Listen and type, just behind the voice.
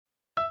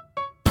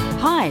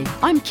Hi,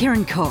 I'm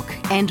Kieran Cook,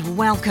 and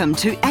welcome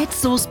to At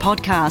Source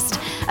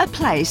Podcast, a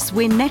place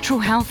where natural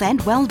health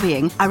and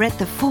well-being are at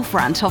the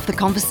forefront of the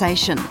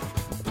conversation.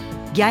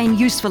 Gain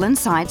useful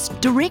insights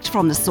direct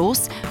from the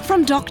source,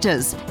 from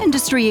doctors,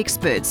 industry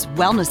experts,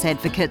 wellness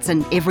advocates,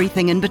 and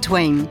everything in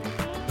between.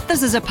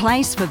 This is a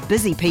place for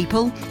busy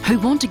people who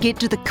want to get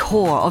to the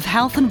core of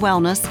health and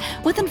wellness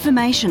with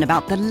information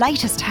about the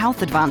latest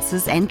health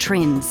advances and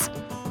trends.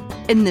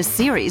 In this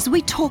series,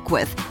 we talk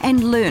with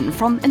and learn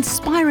from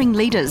inspiring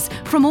leaders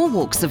from all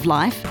walks of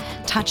life,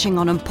 touching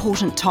on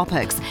important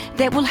topics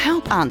that will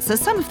help answer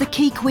some of the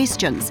key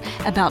questions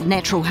about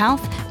natural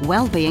health,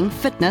 well-being,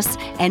 fitness,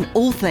 and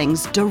all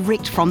things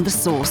direct from the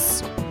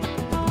source.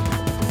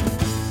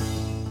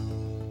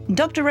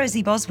 Dr.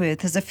 Rosie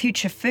Bosworth is a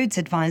future foods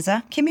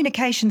advisor,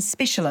 communications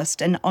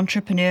specialist and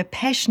entrepreneur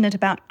passionate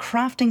about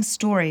crafting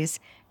stories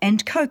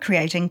and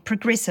co-creating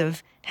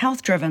progressive,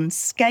 health-driven,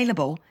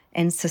 scalable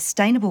and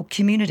sustainable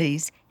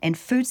communities and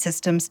food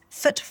systems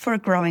fit for a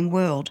growing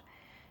world.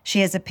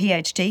 She has a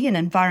PhD in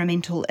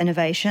environmental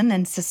innovation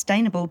and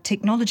sustainable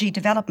technology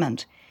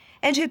development,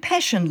 and her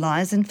passion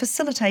lies in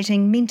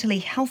facilitating mentally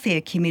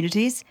healthier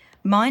communities,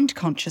 mind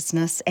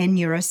consciousness and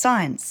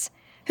neuroscience.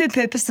 Her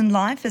purpose in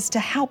life is to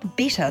help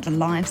better the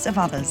lives of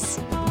others.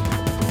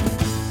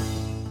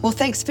 Well,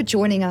 thanks for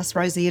joining us,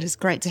 Rosie. It is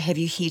great to have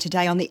you here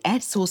today on the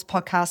At Source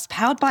podcast,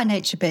 powered by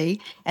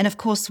NatureBee. And of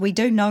course, we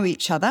do know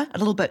each other a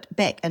little bit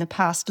back in a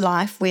past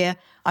life where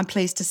I'm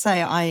pleased to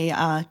say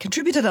I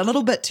contributed a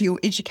little bit to your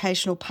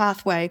educational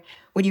pathway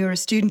when you were a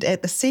student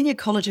at the Senior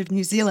College of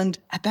New Zealand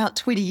about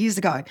 20 years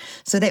ago.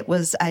 So that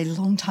was a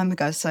long time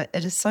ago. So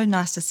it is so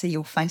nice to see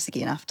your face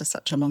again after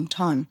such a long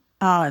time.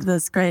 Oh,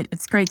 that's great.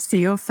 It's great to see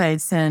your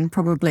face, and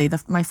probably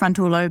my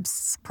frontal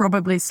lobe's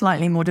probably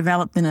slightly more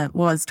developed than it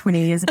was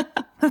 20 years ago.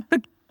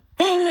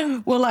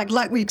 Well,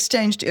 like we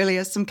exchanged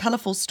earlier, some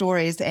colourful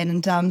stories,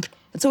 and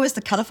it's always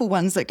the colourful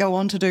ones that go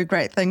on to do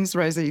great things,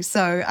 Rosie.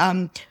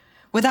 So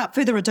without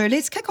further ado,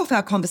 let's kick off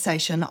our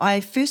conversation. I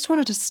first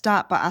wanted to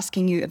start by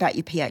asking you about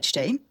your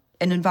PhD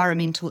in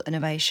environmental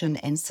innovation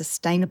and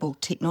sustainable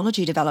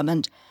technology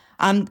development.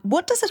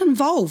 What does it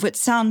involve? It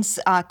sounds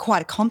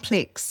quite a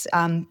complex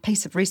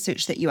piece of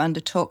research that you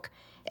undertook.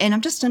 And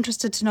I'm just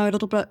interested to know a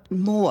little bit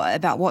more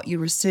about what you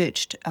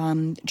researched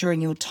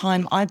during your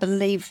time, I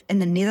believe, in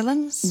the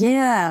Netherlands.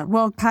 Yeah,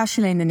 well,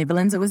 partially in the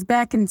Netherlands. It was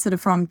back in sort of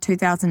from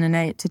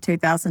 2008 to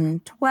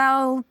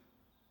 2012.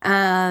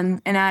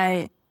 And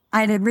I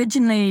had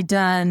originally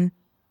done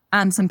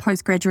some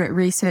postgraduate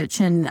research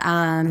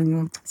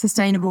in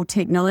sustainable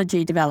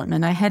technology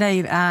development. I had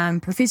a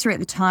professor at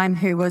the time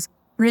who was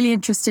really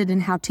interested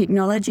in how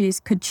technologies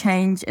could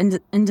change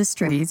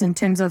industries in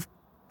terms of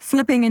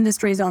flipping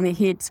industries on their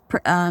heads,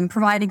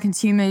 providing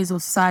consumers or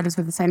societies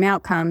with the same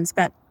outcomes,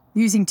 but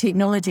using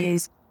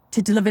technologies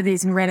to deliver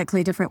these in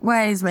radically different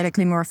ways,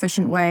 radically more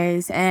efficient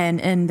ways. And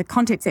in the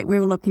context that we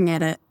were looking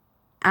at it,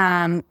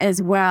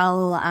 as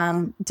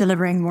well,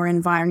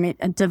 delivering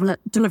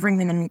delivering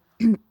them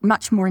in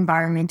much more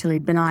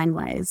environmentally benign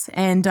ways.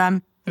 And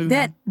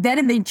that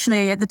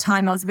eventually, at the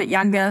time I was a bit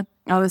younger,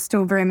 I was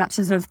still very much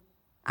sort of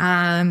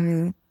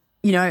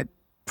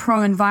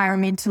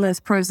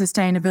pro-environmentalist,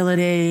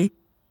 pro-sustainability,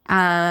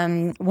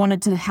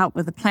 wanted to help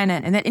with the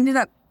planet. And that ended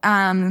up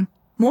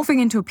morphing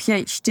into a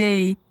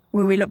PhD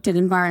where we looked at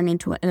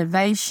environmental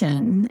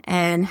innovation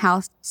and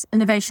how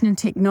innovation and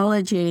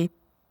technology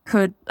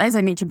could, as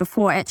I mentioned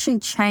before, actually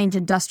change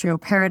industrial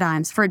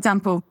paradigms. For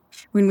example,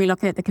 when we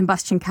look at the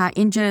combustion car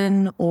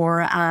engine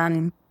or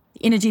the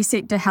energy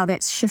sector, how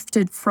that's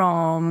shifted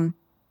from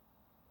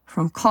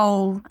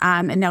coal,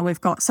 and now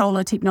we've got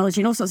solar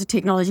technology and all sorts of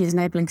technologies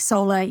enabling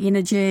solar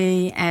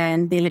energy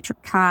and the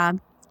electric car.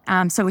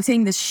 So we're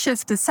seeing this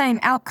shift, the same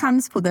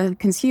outcomes for the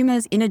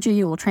consumers,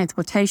 energy or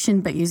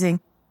transportation, but using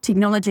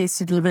technologies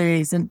to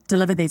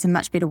deliver these in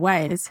much better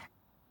ways.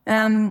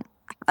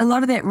 A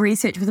lot of that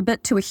research was a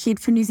bit too ahead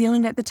for New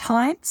Zealand at the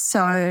time.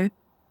 So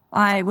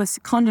I was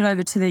seconded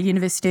over to the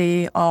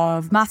University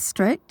of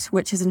Maastricht,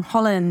 which is in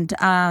Holland,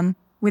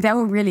 where they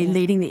were really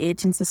leading the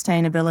edge in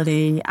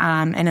sustainability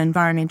and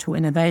environmental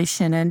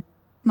innovation. And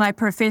my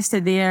professor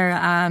there,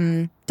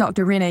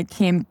 Dr. René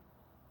Kemp,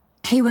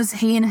 he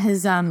and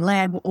his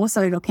lab were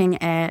also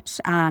looking at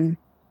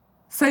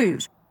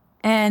food.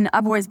 And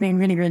I've always been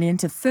really, really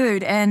into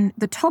food. And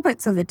the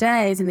topics of the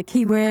days and the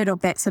key word of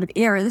that sort of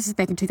era, this is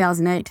back in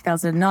 2008,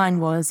 2009,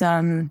 was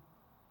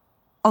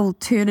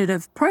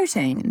alternative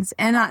proteins.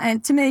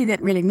 And to me,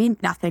 that really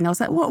meant nothing. I was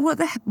like,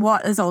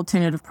 what is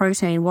alternative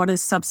protein? What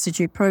is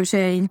substitute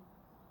protein?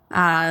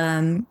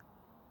 What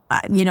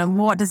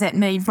does that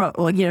mean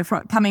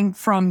coming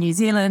from New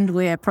Zealand,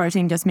 where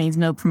protein just means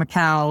milk from a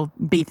cow,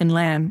 beef and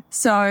lamb.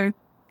 So,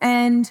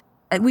 and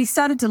we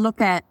started to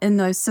look at in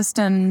those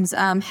systems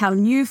how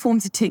new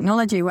forms of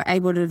technology were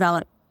able to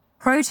develop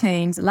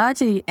proteins,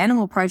 largely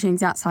animal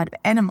proteins outside of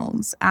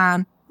animals.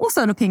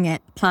 Also looking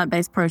at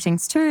plant-based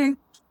proteins too,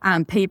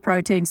 pea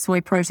proteins, soy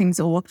proteins,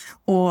 or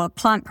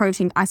plant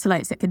protein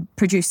isolates that could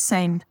produce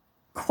same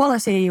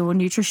quality or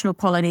nutritional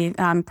quality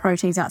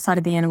proteins outside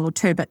of the animal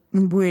too, but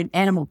weren't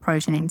animal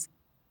proteins.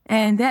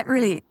 And that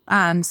really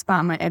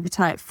sparked my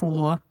appetite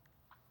for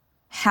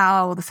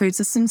how the food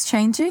system's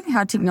changing,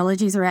 how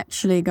technologies are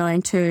actually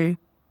going to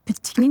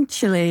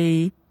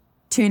potentially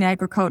turn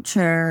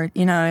agriculture,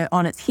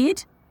 on its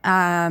head.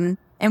 And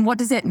what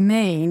does that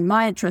mean?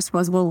 My interest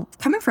was, well,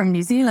 coming from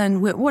New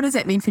Zealand, what does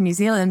that mean for New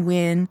Zealand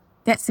when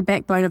that's the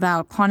backbone of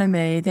our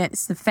economy,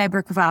 that's the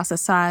fabric of our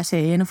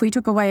society? And if we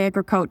took away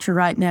agriculture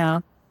right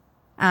now,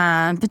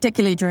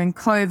 particularly during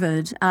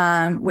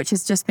COVID, which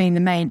has just been the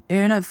main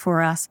earner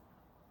for us,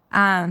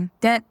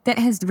 that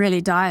has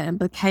really dire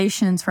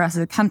implications for us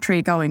as a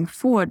country going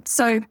forward.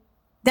 So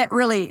that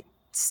really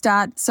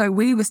so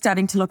we were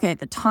starting to look at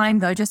the time,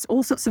 though, just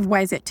all sorts of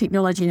ways that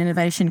technology and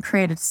innovation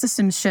created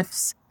system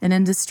shifts in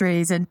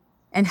industries and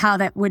how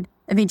that would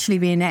eventually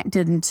be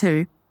enacted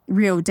into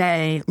real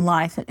day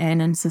life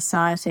and in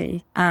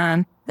society.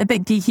 A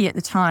bit geeky at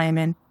the time,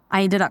 and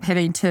I ended up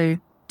having to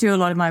do a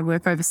lot of my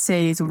work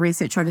overseas or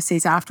research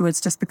overseas afterwards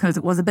just because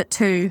it was a bit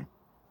too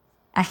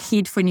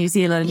ahead for New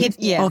Zealand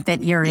of that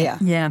area.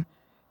 Yeah.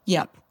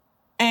 Yep.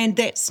 And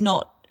that's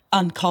not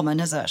uncommon,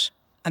 is it?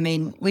 I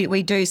mean,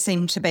 we do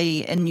seem to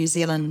be in New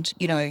Zealand,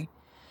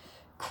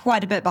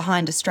 quite a bit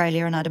behind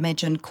Australia, and I'd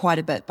imagine quite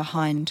a bit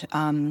behind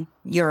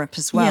Europe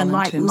as well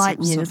in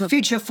terms of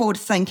future forward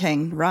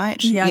thinking,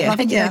 right? I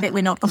think that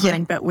we're not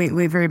behind, but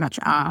we very much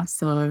are.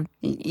 So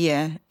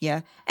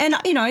yeah. And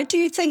do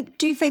you think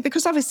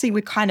because obviously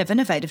we're kind of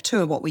innovative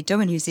too at what we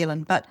do in New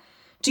Zealand, but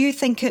do you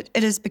think it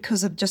is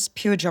because of just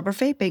pure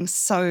geography, being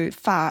so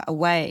far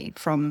away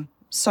from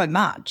so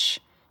much?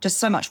 Just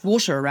so much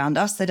water around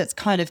us that it's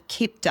kind of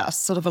kept us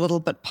sort of a little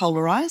bit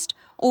polarised?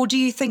 Or do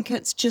you think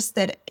it's just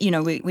that,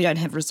 we don't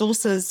have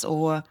resources,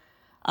 or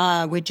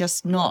we're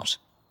just not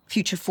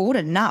future forward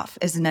enough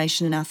as a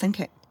nation in our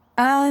thinking?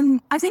 I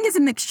think it's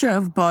a mixture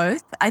of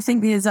both. I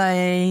think there's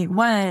a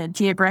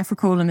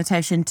geographical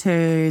limitation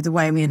to the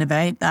way we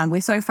innovate. We're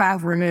so far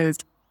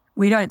removed,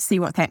 we don't see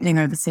what's happening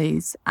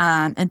overseas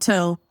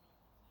until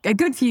a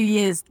good few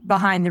years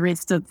behind the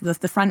rest of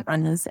the front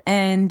runners.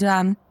 And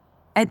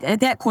at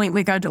that point,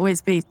 we're going to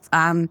always be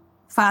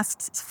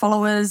fast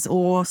followers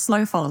or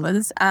slow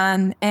followers.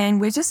 And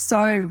we're just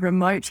so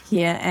remote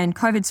here. And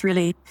COVID's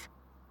really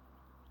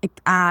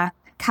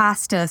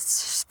cast a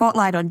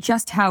spotlight on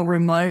just how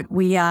remote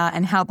we are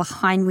and how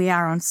behind we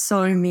are on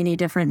so many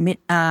different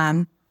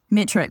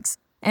metrics.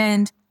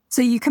 And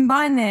so you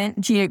combine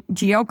that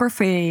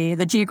geography,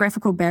 the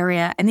geographical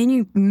barrier, and then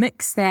you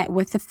mix that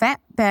with the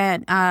fact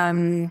that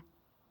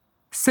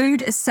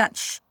food is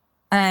such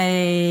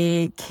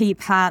a key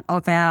part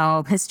of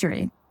our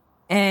history.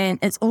 And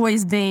it's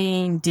always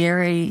been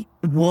dairy,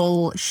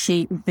 wool,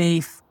 sheep,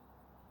 beef.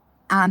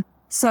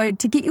 So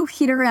to get your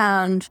head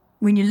around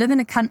when you live in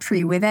a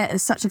country where that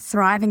is such a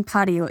thriving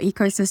part of your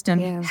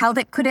ecosystem, how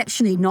that could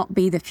actually not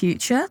be the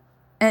future.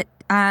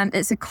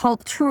 It's a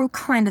cultural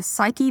kind of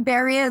psyche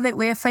barrier that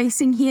we're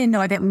facing here.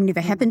 No, that will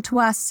never happen to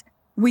us.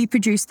 We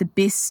produce the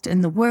best in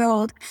the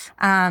world,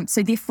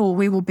 so therefore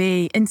we will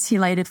be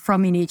insulated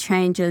from any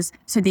changes,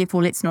 so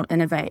therefore let's not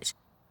innovate.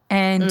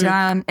 And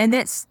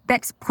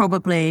that's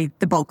probably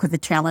the bulk of the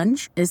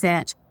challenge, is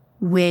that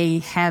we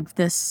have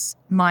this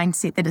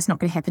mindset that it's not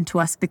going to happen to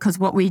us because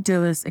what we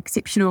do is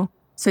exceptional,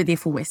 so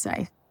therefore we're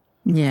safe.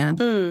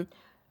 Yeah.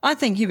 I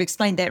think you've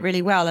explained that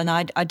really well, and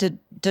I did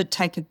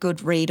take a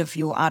good read of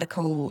your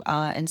article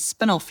in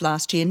Spin-Off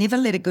last year, Never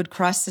Let a Good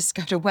Crisis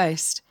Go to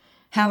Waste,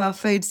 how our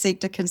food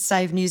sector can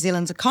save New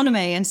Zealand's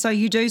economy. And so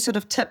you do sort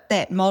of tip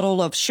that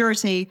model of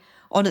surety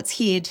on its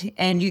head,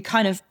 and you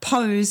kind of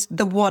pose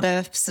the what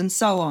ifs and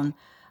so on.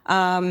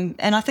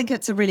 And I think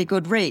it's a really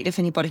good read. If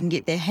anybody can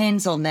get their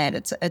hands on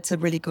that, it's a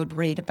really good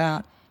read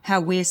about how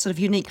we're sort of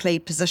uniquely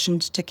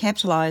positioned to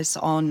capitalise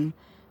on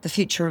the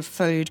future of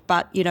food.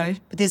 But,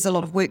 there's a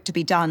lot of work to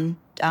be done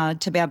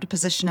to be able to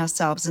position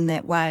ourselves in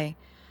that way.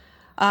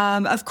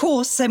 Of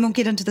course, and we'll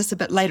get into this a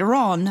bit later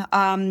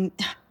on,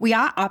 we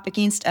are up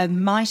against a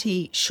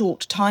mighty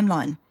short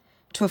timeline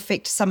to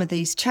affect some of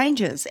these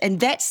changes. And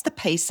that's the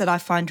piece that I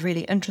find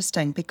really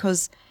interesting,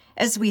 because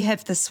as we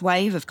have this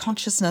wave of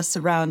consciousness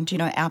around,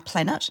 our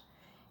planet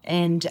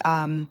and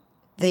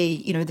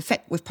the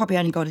fact we've probably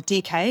only got a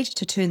decade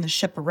to turn the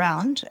ship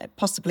around,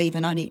 possibly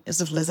even only as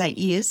little as 8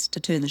 years to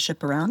turn the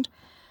ship around.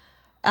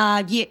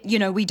 Yet,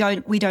 we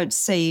don't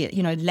see,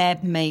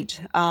 lab meat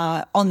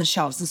on the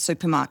shelves in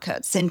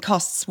supermarkets, and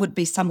costs would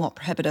be somewhat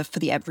prohibitive for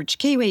the average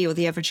Kiwi or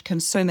the average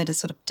consumer to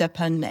sort of dip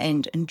in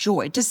and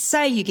enjoy. Just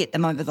say you get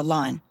them over the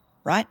line,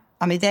 right?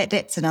 I mean,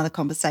 that's another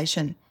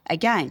conversation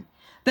again.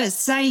 But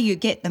say you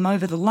get them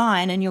over the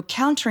line and you're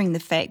countering the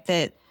fact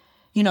that,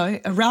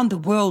 around the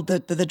world,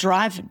 the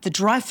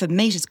drive for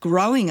meat is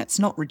growing, it's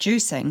not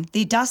reducing.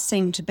 There does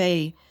seem to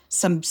be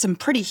some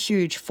pretty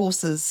huge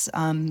forces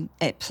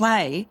at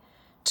play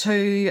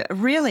to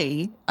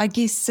really, I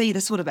guess, see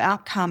the sort of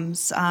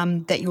outcomes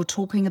that you're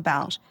talking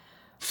about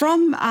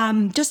From I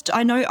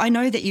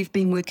know that you've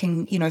been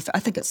working, for, I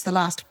think it's the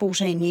last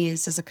 14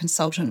 years as a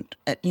consultant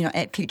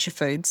at Future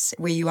Foods,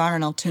 where you are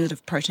an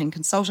alternative protein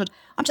consultant.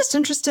 I'm just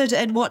interested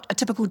in what a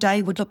typical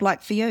day would look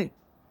like for you.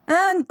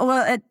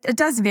 Well, it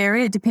does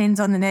vary. It depends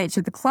on the nature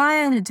of the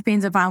client. It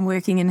depends if I'm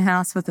working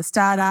in-house with a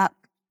startup,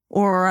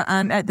 or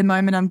at the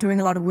moment I'm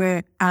doing a lot of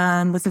work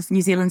with the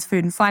New Zealand's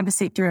food and fibre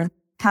sector and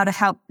how to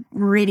help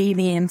ready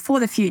them for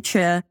the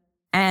future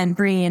and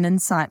bring in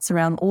insights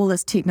around all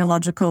this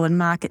technological and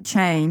market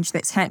change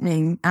that's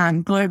happening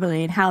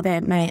globally and how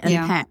that may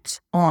impact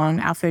on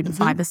our food and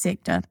fibre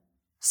sector.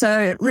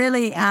 So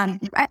really, at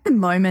the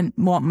moment,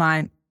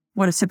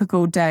 what a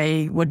typical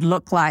day would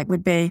look like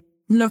would be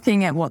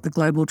looking at what the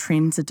global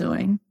trends are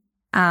doing,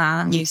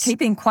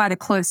 keeping quite a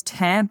close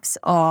tabs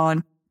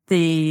on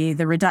the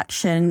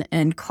reduction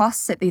in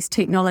costs that these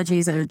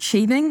technologies are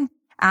achieving,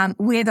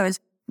 where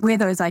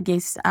those, I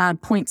guess,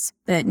 points,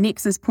 the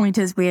nexus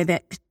pointers where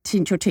that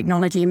potential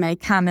technology may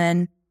come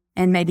in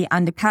and maybe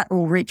undercut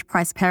or reach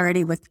price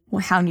parity with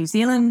how New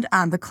Zealand,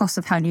 the cost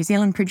of how New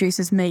Zealand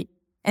produces meat.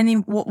 And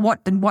then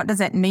what does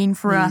that mean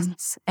for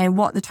us and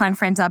what the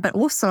timeframes are. But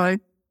also,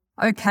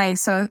 okay,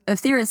 so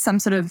if there is some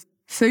sort of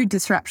food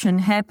disruption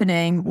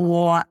happening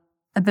or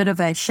a bit of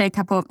a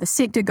shake-up of the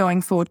sector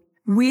going forward,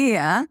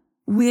 where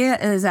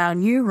is our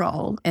new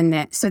role in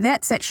that? So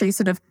that's actually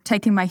sort of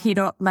taking my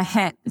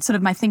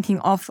thinking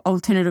off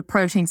alternative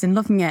proteins and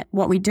looking at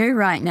what we do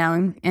right now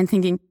and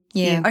thinking,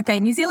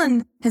 okay, New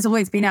Zealand has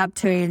always been able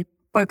to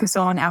focus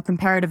on our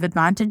comparative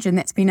advantage, and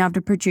that's been able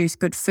to produce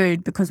good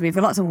food because we've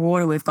got lots of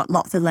water, we've got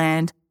lots of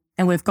land,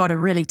 and we've got a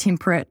really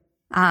temperate,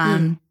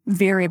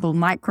 variable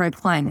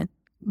microclimate.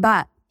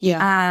 But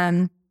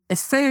if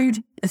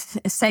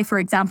say, for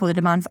example, the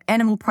demand for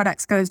animal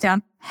products goes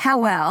down,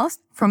 how else,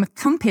 from a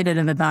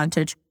competitive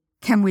advantage,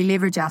 can we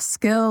leverage our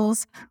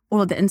skills,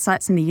 all of the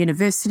insights in the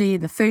university,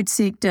 the food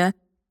sector,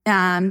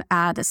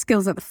 the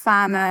skills of the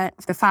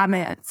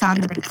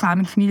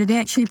farming community,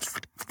 actually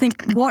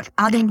think what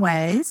other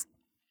ways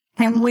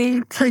can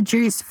we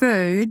produce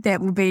food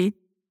that will be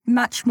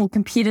much more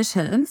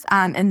competitive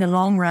in the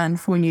long run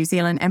for New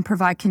Zealand and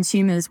provide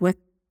consumers with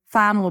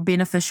far more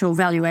beneficial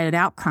value-added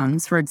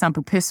outcomes, for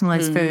example,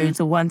 personalised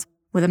foods or ones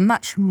with a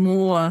much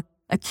more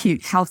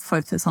acute health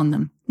focus on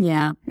them.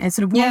 Yeah. And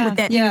sort of what would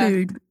that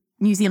food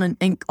New Zealand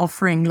Inc.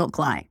 offering look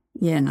like?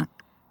 Yeah.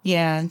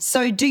 Yeah.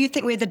 So do you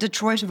think we're the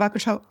Detroit of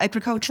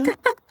agriculture?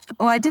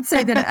 Well, I did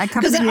say that a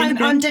couple of years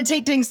ago. I'm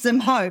detecting some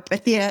hope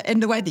here in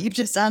the way that you've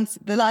just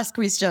answered the last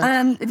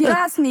question. If you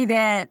asked me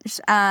that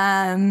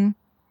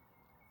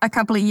a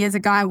couple of years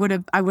ago, I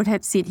would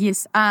have said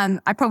yes.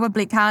 I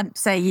probably can't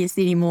say yes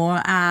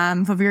anymore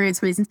for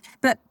various reasons.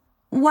 But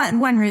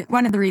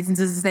one of the reasons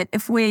is that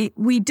if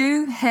we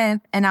do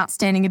have an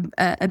outstanding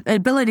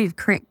ability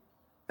to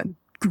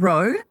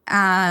grow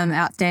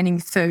outstanding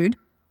food,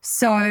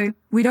 so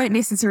we don't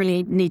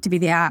necessarily need to be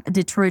the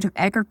Detroit of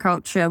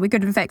agriculture. We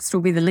could in fact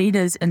still be the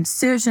leaders in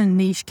certain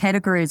niche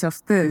categories of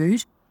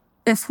food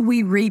if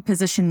we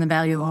reposition the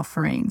value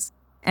offerings.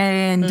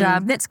 And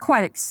that's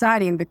quite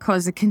exciting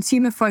because the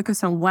consumer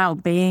focus on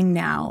well-being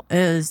now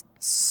is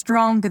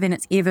stronger than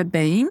it's ever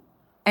been,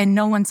 and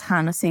no one's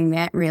harnessing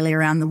that really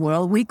around the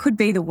world. We could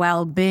be the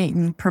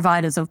well-being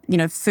providers of,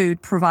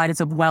 food providers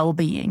of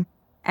well-being.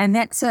 And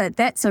that's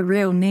a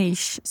real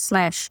niche /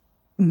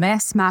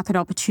 mass market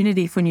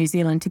opportunity for New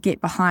Zealand to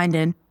get behind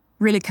and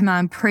really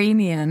command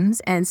premiums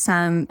and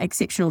some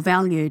exceptional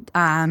value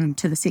to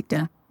the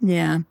sector.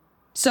 Yeah.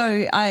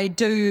 So I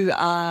do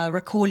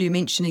recall you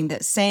mentioning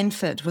that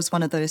Sanford was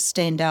one of those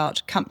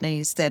standout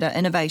companies that are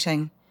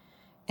innovating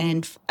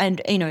and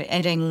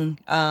adding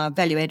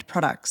value-added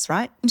products,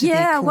 right?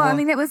 Yeah, well,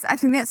 I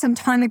think that's some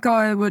time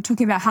ago. We were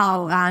talking about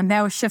how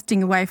they were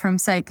shifting away from,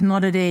 say,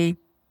 commodity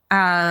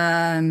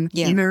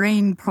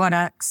marine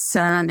products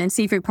and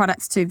seafood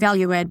products to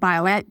value-add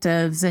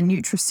bioactives and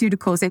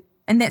nutraceuticals.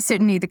 And that's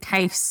certainly the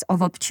case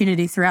of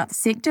opportunity throughout the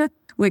sector.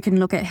 We can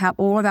look at how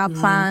all of our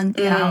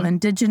plants, our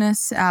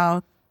indigenous,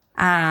 our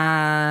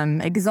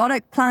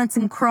exotic plants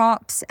and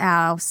crops,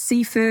 our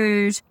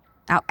seafood,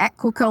 our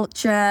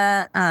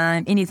aquaculture,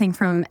 anything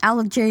from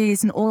algae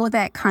and all of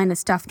that kind of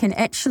stuff can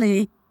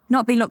actually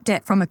not be looked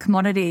at from a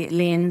commodity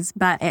lens,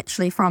 but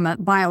actually from a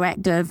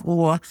bioactive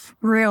or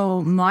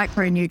real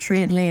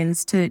micronutrient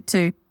lens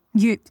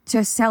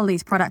to sell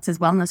these products as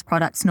wellness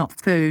products, not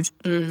food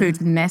for the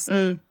mass.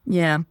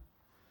 Yeah.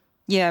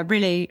 Yeah,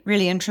 really,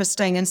 really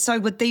interesting. And so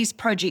would these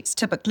projects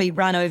typically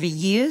run over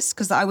years?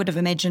 Because I would have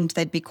imagined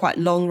they'd be quite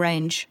long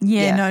range.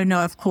 Yeah,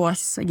 no, of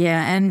course.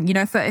 Yeah. And,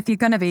 if you're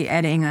going to be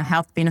adding a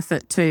health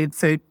benefit to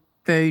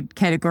food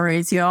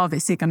categories, you're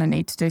obviously going to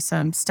need to do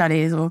some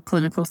studies or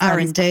clinical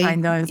studies R&D.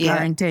 Behind those,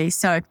 R&D.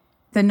 So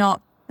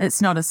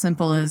it's not as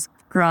simple as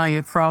growing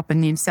a crop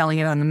and then selling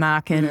it on the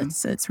market.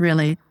 It's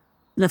really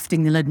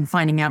lifting the lid and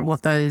finding out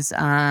what those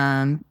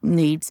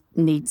need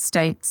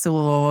states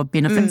or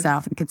benefits are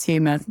for the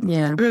consumer.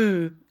 Yeah.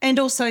 And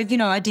also,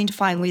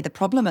 identifying where the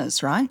problem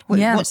is, right?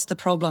 What's the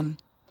problem?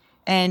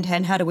 And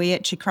how do we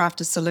actually craft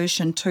a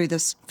solution to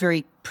this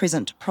very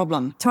present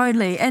problem.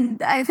 Totally.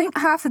 And I think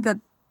half of the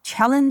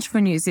challenge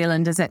for New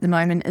Zealand is at the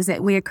moment is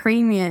that we're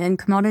creamier in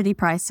commodity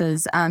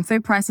prices.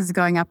 Food prices are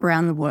going up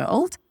around the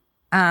world.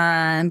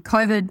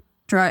 COVID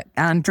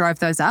drove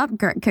those up,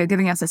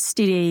 giving us a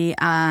steady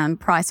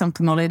price on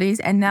commodities.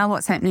 And now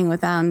what's happening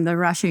with the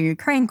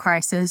Russia-Ukraine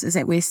crisis is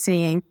that we're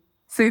seeing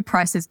food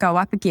prices go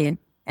up again.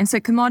 And so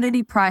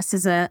commodity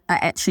prices are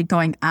actually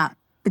going up.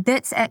 But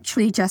that's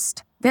actually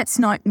that's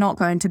not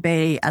going to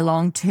be a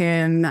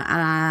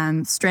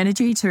long-term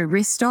strategy to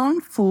rest on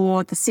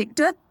for the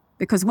sector,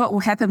 because what will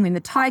happen when the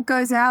tide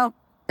goes out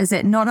is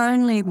that not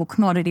only will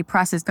commodity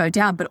prices go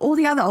down, but all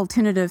the other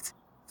alternative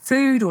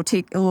food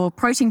or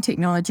protein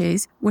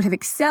technologies would have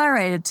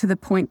accelerated to the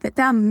point that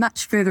they're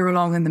much further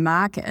along in the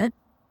market,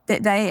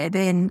 that they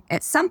then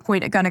at some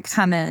point are going to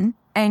come in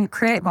and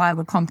create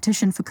viable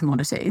competition for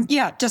commodities.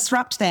 Yeah,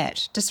 disrupt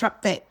that,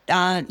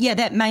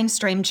 that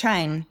mainstream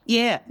chain.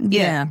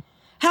 Yeah.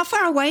 How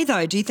far away,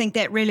 though, do you think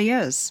that really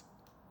is?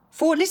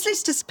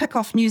 Let's just pick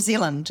off New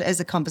Zealand as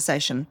a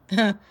conversation.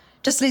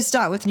 Let's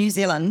start with New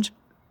Zealand.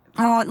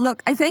 Oh,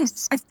 look, I think,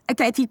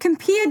 okay, if you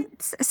compare,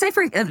 say,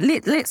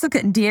 let's look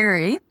at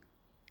dairy,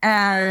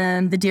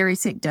 the dairy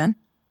sector,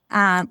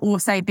 or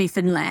say beef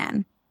and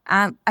lamb.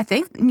 I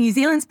think New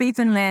Zealand's beef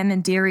and lamb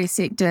and dairy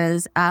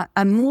sectors are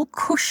more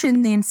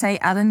cushioned than, say,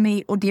 other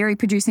meat or dairy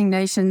producing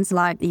nations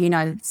like the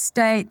United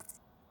States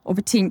or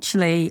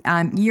potentially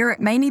Europe,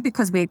 mainly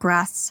because we're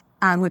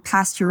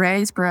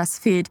pasture-raised,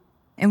 grass-fed,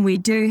 and we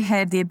do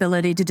have the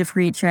ability to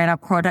differentiate our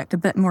product a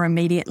bit more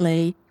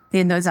immediately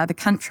than those other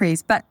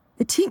countries. But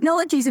the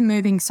technologies are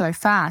moving so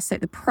fast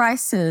that the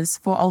prices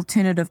for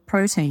alternative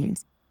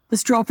proteins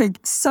is dropping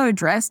so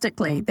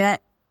drastically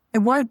that it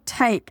won't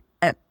take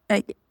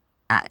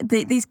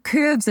these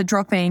curves are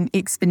dropping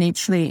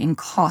exponentially in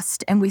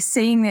cost, and we're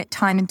seeing that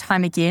time and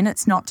time again.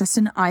 It's not just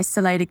an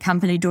isolated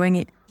company doing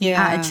it,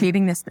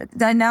 achieving this.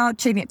 They're now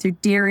achieving it through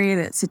dairy.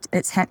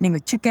 It's happening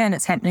with chicken.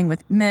 It's happening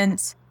with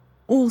mince.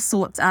 All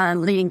sorts of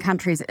leading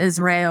countries: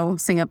 Israel,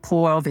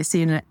 Singapore,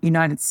 obviously in the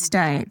United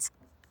States,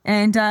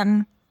 and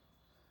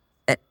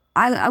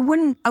I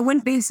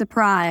wouldn't be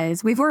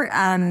surprised. We've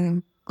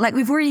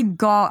already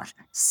got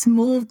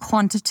small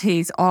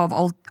quantities of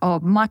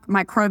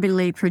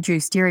microbially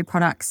produced dairy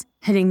products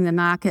hitting the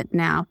market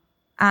now.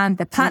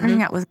 They're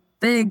partnering up with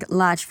big,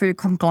 large food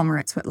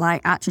conglomerates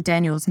like Archer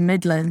Daniels,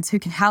 Midlands, who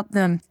can help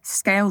them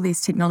scale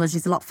these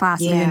technologies a lot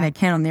faster than they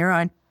can on their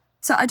own.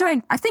 So I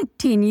think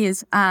 10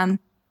 years,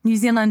 New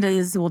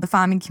Zealanders or the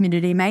farming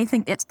community may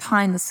think it's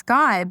pie in the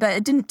sky, but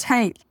it didn't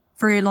take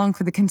very long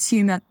for the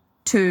consumer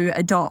to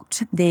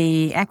adopt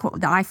the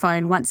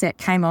iPhone once that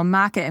came on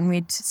market, and we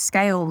had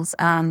scales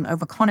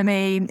of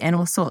economy and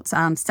all sorts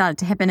started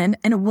to happen, and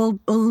it will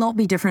not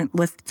be different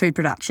with food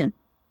production.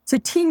 So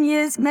 10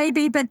 years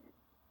maybe, but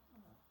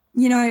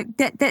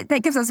that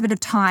gives us a bit of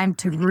time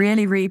to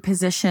really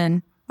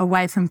reposition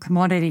away from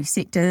commodity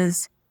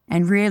sectors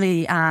and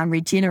really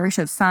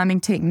regenerative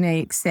farming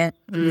techniques that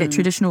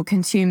traditional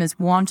consumers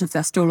want if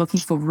they're still looking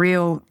for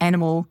real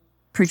animal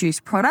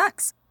produced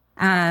products.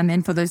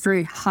 And for those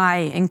very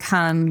high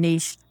income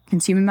niche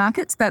consumer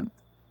markets. But,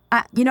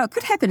 it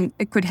could happen.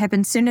 It could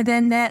happen sooner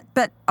than that.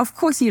 But of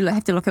course, you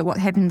have to look at what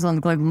happens on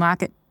the global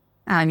market.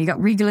 You've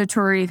got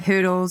regulatory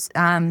hurdles.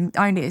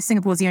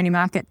 Singapore's the only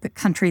the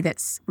country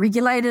that's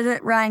regulated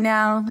it right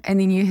now. And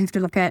then you have to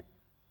look at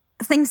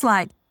things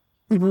like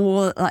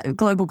war, like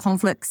global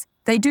conflicts.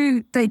 They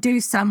do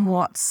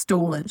somewhat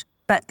stall it.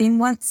 But then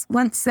once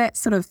that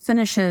sort of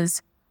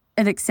finishes,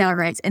 it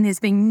accelerates, and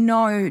there's been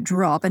no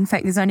drop. In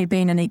fact, there's only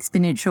been an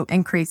exponential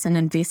increase in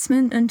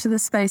investment into the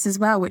space as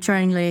well, which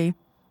only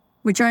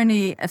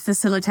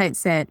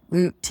facilitates that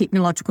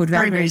technological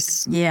development.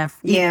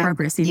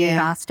 Progress even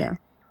faster.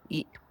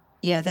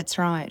 Yeah, that's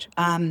right.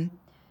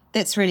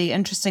 That's really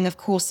interesting. Of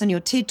course, in your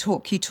TED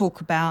Talk, you talk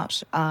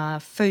about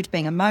food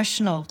being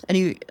emotional, and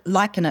you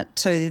liken it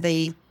to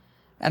the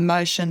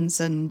emotions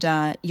and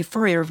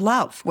euphoria of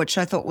love, which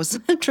I thought was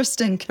an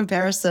interesting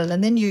comparison.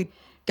 And then you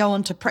go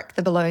on to prick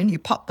the balloon, you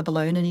pop the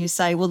balloon, and you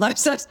say, well,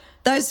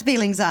 those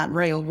feelings aren't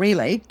real,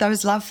 really.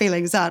 Those love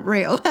feelings aren't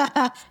real.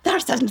 They're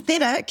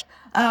synthetic.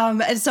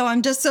 And so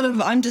I'm just sort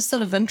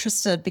of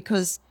interested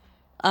because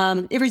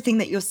everything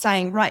that you're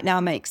saying right now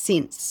makes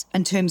sense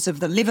in terms of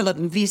the level of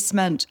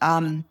investment,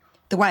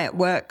 the way it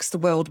works, the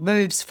world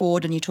moves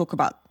forward, and you talk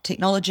about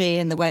technology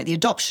and the way the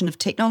adoption of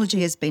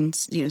technology has been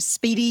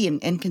speedy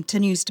and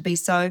continues to be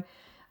so.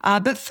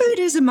 But food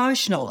is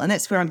emotional, and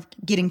that's where I'm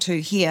getting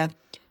to here.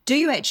 Do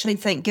you actually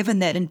think, given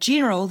that in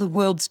general the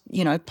world's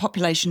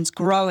population's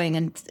growing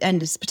and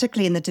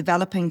particularly in the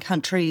developing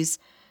countries,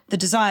 the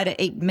desire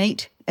to eat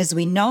meat as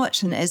we know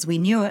it and as we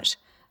knew it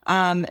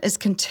is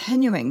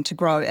continuing to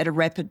grow at a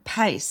rapid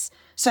pace?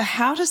 So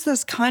how does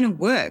this kind of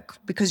work?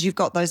 Because you've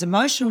got those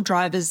emotional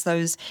drivers,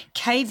 those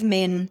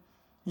cavemen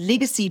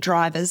legacy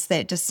drivers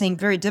that just seem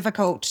very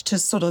difficult to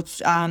sort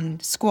of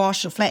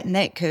squash or flatten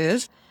that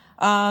curve,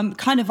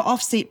 kind of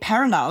offset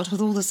paralleled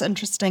with all this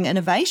interesting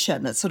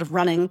innovation that's sort of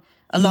running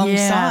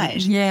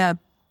alongside. Yeah.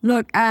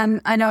 Look,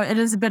 I know it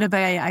is a bit of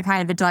a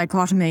kind of a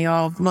dichotomy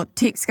of, look,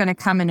 tech's going to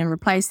come in and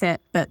replace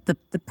that, but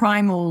the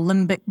primal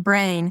limbic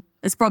brain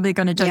is probably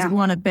going to just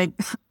want a big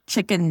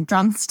chicken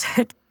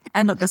drumstick.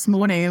 And look, this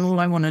morning, all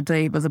I wanted to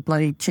eat was a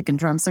bloody chicken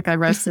drumstick. I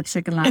roasted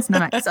chicken last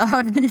night. So,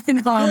 I'm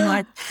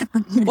like...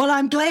 Well,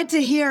 I'm glad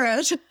to hear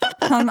it.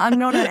 I'm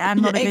not a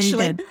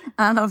vegan.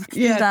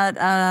 But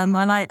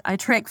I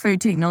track food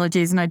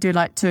technologies, and I do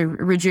like to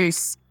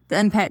reduce the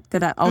impact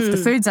of the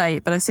foods I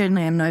eat, but I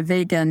certainly am no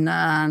vegan,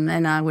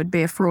 and I would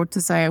be a fraud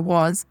to say I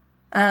was.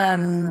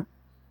 So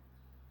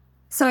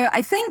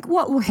I think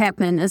what will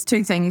happen is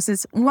two things.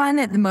 Is one,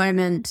 at the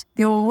moment,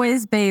 there will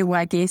always be, well,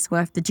 I guess,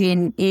 with the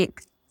Gen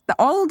X, the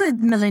older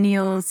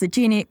millennials, the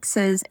Gen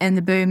Xers and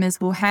the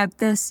boomers will have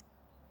this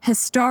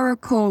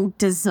historical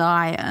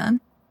desire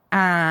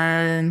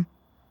around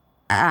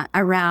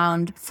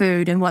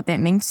food and what that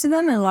means to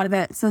them. And a lot of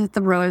it's at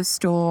the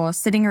roast or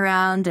sitting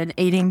around and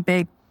eating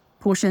big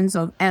portions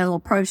of animal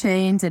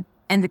proteins and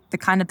the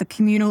kind of the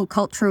communal,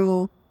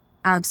 cultural,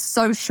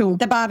 social.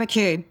 The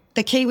barbecue,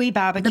 the Kiwi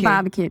barbecue. The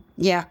barbecue.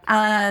 Yeah.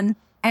 And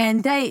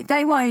they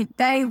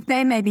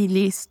may be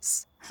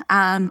less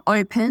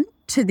open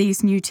to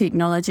these new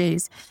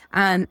technologies.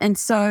 And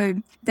so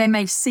they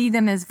may see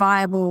them as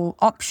viable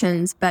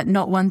options, but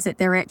not ones that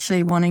they're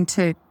actually wanting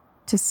to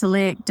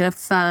select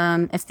if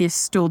they're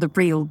still the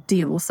real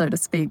deal, so to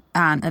speak,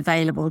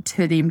 available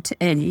to them to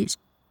eat.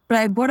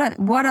 But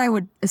what I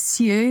would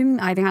assume,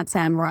 I can't say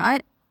I'm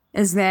right,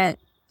 is that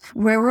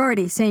we're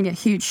already seeing a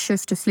huge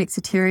shift to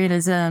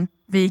flexitarianism,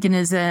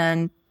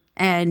 veganism,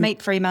 and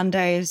meat-free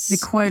Mondays, the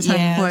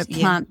quote-unquote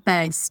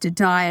plant-based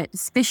diet,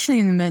 especially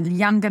in the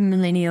younger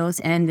millennials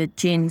and the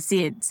Gen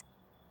Zs.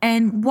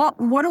 And what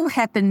will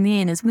happen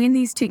then is when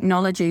these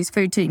technologies,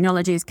 food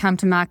technologies, come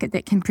to market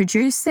that can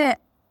produce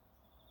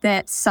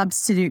that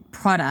substitute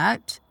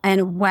product in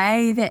a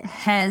way that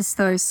has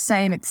those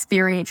same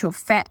experiential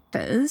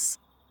factors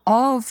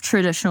of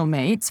traditional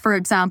meats. For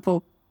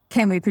example,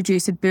 can we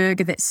produce a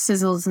burger that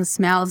sizzles and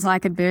smells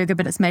like a burger,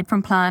 but it's made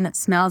from plant, it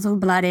smells all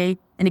bloody,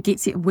 and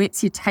it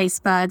wets your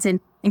taste buds? And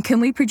can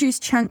we produce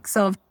chunks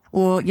of,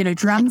 or,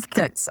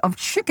 drumsticks of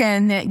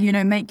chicken that,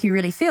 make you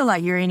really feel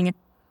like you're eating a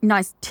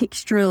nice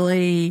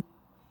texturally,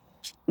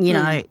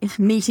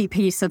 meaty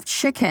piece of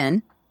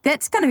chicken?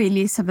 That's going to be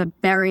less of a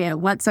barrier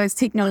once those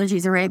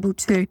technologies are able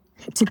to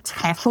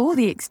tackle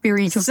the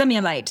experiential.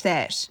 Simulate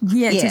that.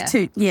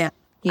 Yeah.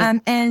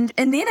 And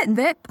then at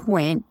that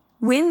point,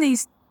 when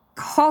these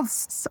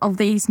costs of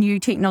these new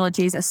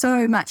technologies are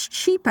so much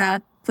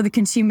cheaper for the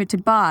consumer to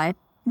buy,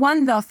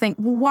 one, they'll think,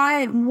 well,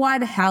 why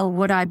the hell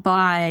would I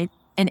buy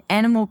an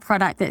animal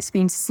product that's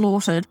been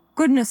slaughtered,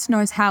 goodness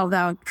knows how they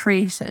were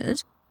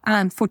treated,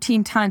 for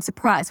 10 times the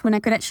price, when I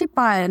could actually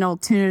buy an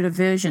alternative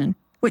version,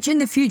 which in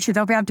the future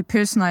they'll be able to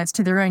personalize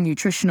to their own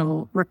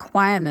nutritional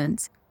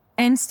requirements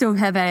and still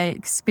have a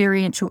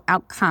experiential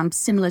outcome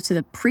similar to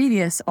the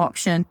previous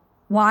option.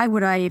 Why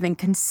would I even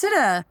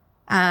consider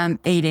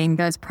eating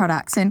those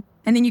products? And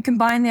then you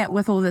combine that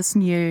with all this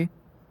new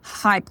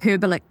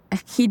hyperbolic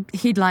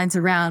headlines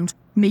around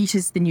meat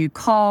is the new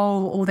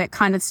coal, all that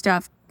kind of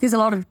stuff. There's a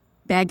lot of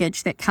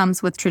baggage that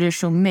comes with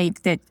traditional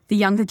meat that the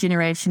younger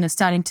generation is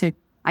starting to,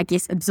 I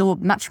guess,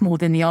 absorb much more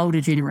than the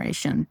older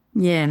generation.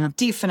 Yeah.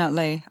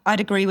 Definitely. I'd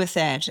agree with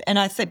that. And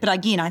I think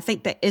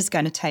that is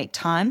going to take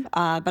time.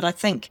 But I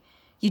think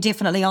you're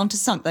definitely onto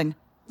something.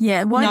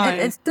 Yeah.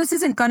 Well, this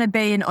isn't going to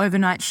be an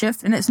overnight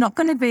shift, and it's not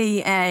going to be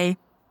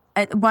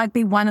it won't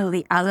be one or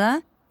the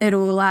other. It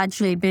will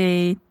largely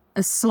be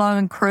a slow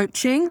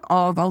encroaching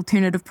of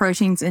alternative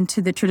proteins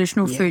into the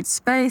traditional food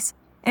space.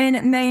 And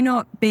it may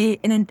not be,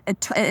 and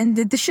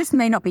the shift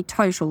may not be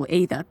total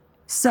either.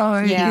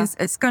 So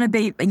it's going to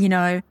be,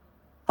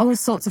 all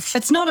sorts of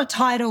It's not a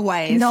tidal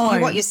wave. No.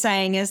 What you're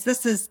saying is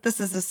this is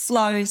a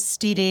slow,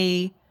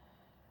 steady,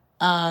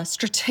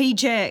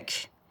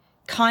 strategic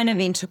kind of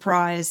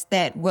enterprise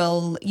that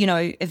will,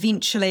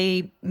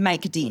 eventually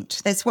make a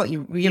dent. That's what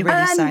you're really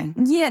saying.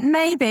 Yeah,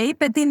 maybe,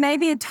 but there may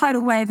be a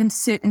tidal wave in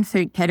certain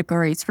food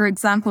categories. For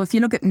example, if you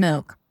look at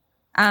milk,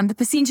 the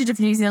percentage of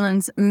New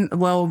Zealand's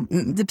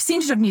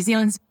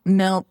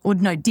milk or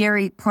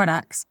dairy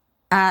products,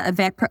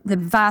 the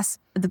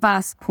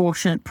vast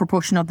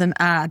proportion of them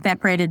are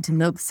evaporated to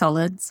milk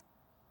solids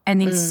and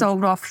then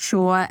sold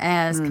offshore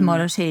as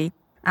commodity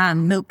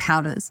milk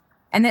powders.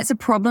 And that's a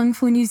problem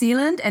for New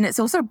Zealand, and it's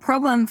also a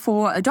problem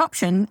for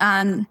adoption,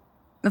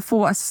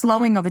 for a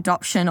slowing of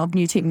adoption of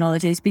new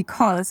technologies,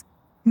 because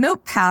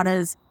milk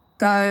powders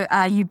go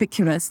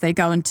ubiquitous. They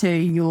go into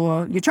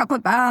your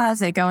chocolate bars,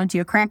 they go into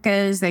your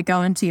crackers, they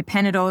go into your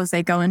Panadols,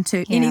 they go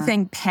into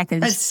anything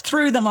packaged. It's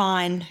through the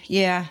line,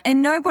 yeah.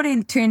 And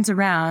nobody turns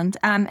around.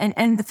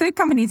 And the food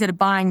companies that are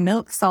buying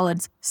milk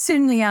solids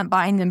certainly aren't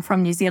buying them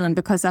from New Zealand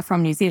because they're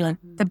from New Zealand.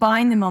 They're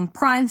buying them on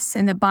price,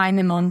 and they're buying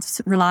them on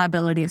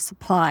reliability of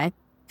supply.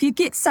 If you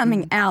get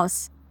something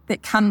else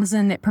that comes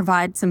in that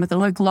provides them with a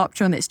local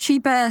option that's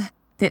cheaper,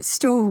 that's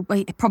still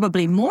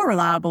probably more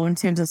reliable in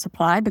terms of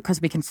supply, because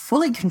we can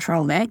fully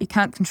control that. You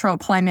can't control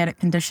climatic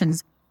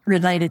conditions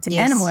related to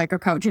animal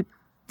agriculture.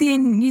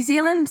 Then New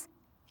Zealand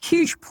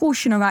huge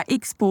portion of our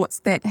exports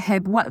that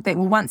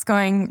were once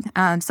going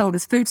sold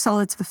as food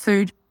solids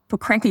for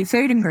crappy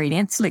food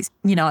ingredients. Let's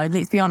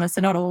be honest,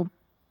 they're not all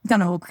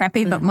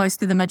crappy, but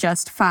most of them are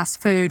just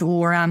fast food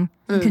or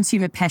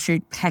consumer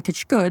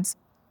packaged goods.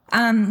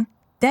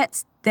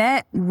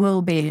 That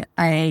will be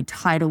a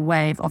tidal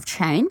wave of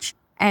change,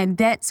 and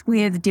that's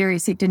where the dairy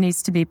sector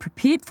needs to be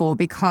prepared for,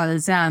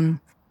 because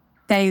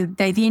they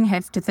then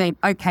have to think,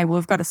 okay, well,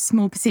 we've got a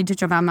small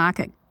percentage of our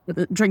market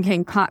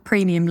drinking part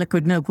premium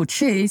liquid milk or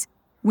cheese.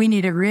 We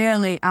need to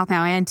really up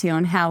our ante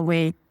on how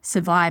we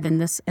survive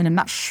in a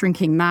much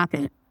shrinking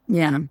market.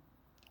 Yeah.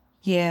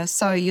 Yeah,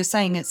 so you're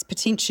saying it's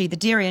potentially, the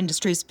dairy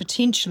industry is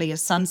potentially a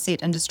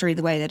sunset industry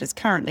the way that it's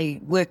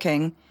currently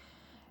working.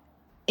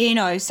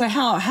 So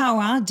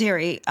how's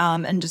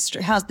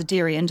the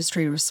dairy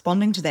industry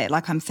responding to that?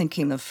 Like, I'm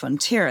thinking of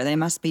Fonterra. They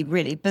must be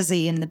really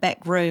busy in the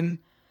back room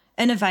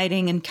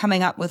innovating and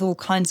coming up with all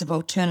kinds of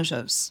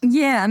alternatives.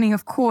 Yeah, I mean,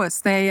 of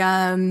course, they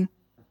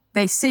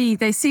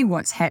see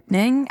what's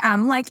happening.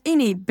 Like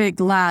any big,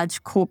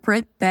 large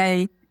corporate,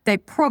 they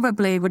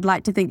probably would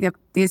like to think that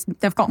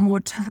they've got more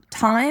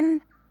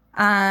time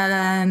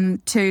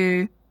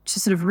to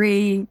sort of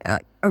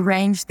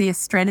rearrange their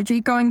strategy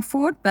going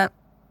forward. But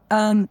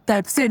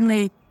they've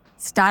certainly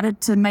started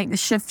to make the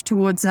shift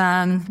towards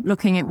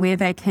looking at where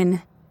they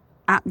can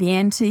up the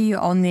ante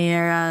on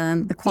their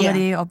the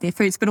quality of their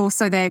foods, but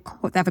also they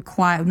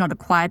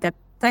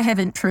have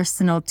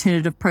interests in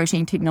alternative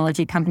protein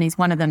technology companies.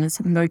 One of them is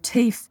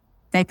Motif.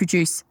 They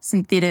produce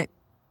synthetic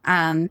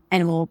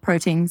animal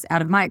proteins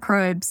out of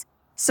microbes.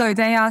 So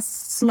they are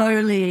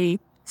slowly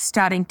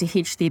starting to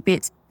hedge their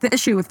bets. The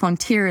issue with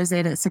Fonterra is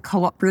that it's a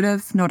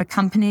cooperative, not a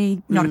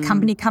company.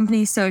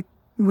 So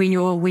when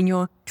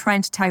you're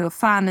trying to tell your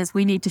farmers,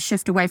 we need to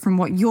shift away from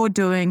what you're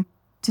doing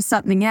to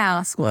something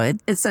else,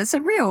 it's a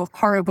real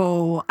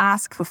horrible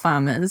ask for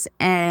farmers,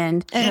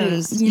 and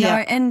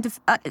and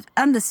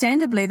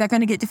understandably they're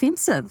going to get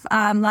defensive.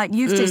 Like,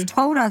 you've just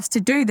told us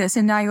to do this,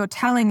 and now you're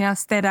telling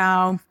us that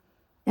our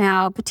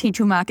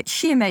potential market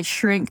share may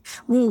shrink.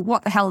 Well,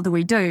 what the hell do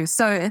we do?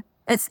 So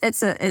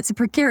it's a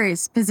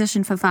precarious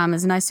position for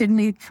farmers, and I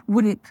certainly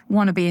wouldn't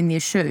want to be in their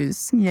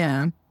shoes.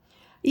 Yeah.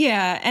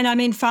 Yeah, and I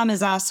mean,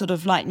 farmers are sort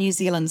of like New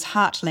Zealand's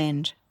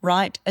heartland,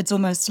 right? It's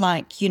almost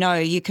like, you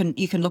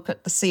can look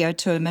at the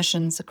CO2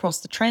 emissions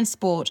across the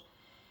transport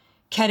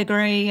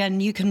category,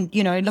 and you can,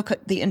 look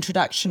at the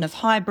introduction of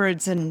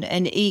hybrids and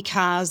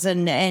e-cars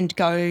and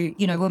go,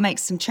 we'll make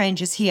some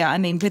changes here. I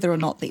mean, whether or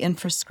not the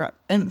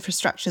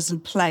infrastructure's in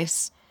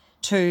place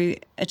to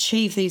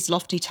achieve these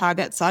lofty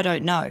targets, I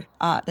don't know.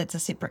 That's a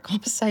separate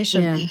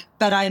conversation. Yeah.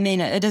 But I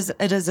mean, it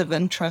is of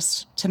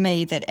interest to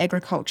me that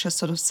agriculture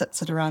sort of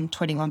sits at around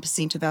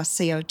 21% of our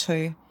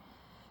CO2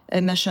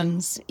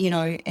 emissions,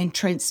 and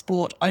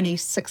transport, only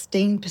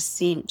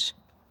 16%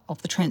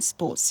 of the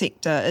transport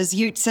sector is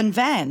utes and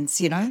vans,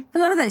 A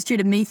lot of that's due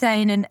to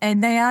methane,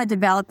 and they are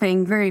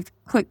developing very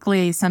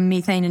quickly some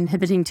methane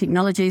inhibiting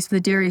technologies for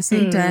the dairy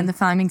sector and the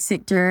farming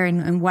sector,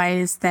 and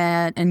ways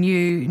that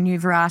new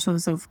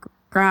varietals of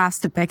grass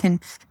that they can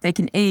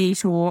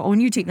eat, or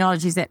new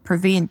technologies that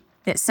prevent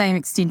that same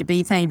extent of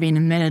methane being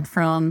emitted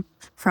from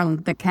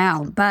the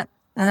cow. But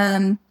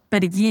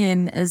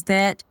again, is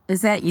that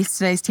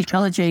yesterday's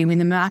technology when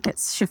the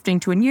market's shifting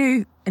to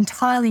a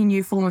entirely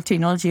new form of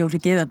technology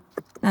altogether?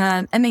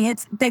 I mean,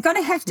 they're going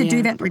to have to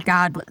do that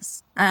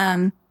regardless,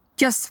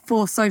 just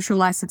for social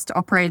license to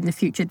operate in the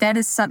future. That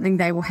is something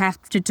they will have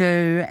to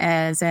do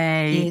as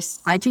a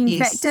hygiene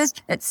factor.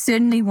 It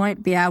certainly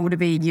won't be able to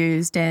be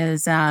used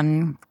as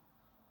a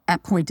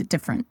point of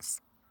difference.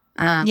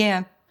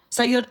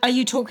 So are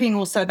you talking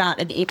also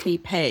about an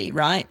FEP,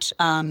 right?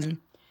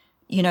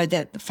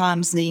 That the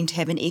farms need to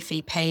have an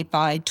FEP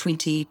by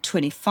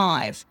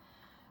 2025,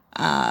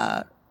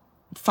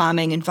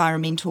 farming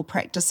environmental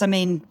practice. I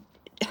mean,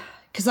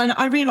 because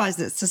I realise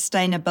that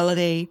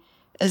sustainability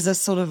is a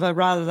sort of a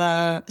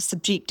rather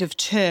subjective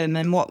term,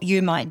 and what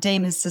you might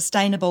deem as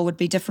sustainable would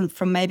be different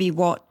from maybe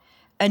what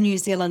a New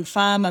Zealand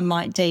farmer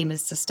might deem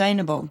as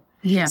sustainable.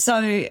 Yeah.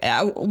 So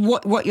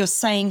what you're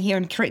saying here,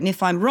 and correct me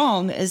if I'm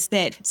wrong, is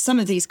that some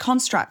of these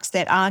constructs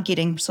that are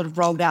getting sort of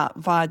rolled out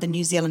via the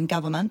New Zealand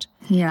government,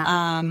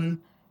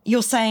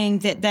 you're saying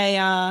that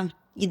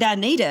they're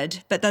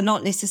needed, but they're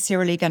not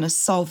necessarily going to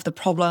solve the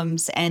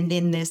problems. And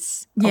then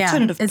this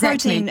alternative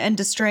protein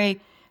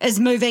industry is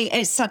moving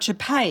at such a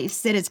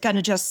pace that it's going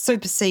to just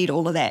supersede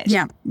all of that.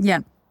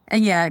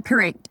 Yeah,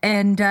 correct.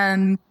 And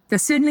they're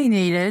certainly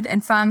needed,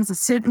 and farmers are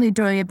certainly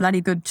doing a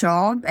bloody good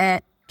job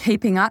at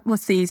keeping up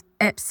with these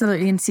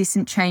absolutely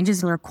incessant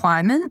changes and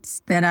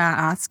requirements that are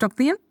asked of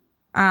them.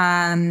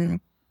 And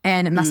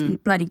it must be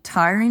bloody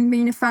tiring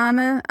being a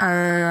farmer,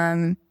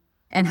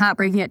 and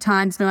heartbreaking at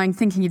times,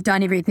 thinking you've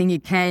done everything you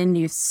can,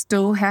 you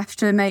still have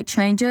to make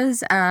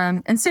changes.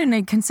 And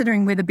certainly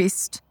considering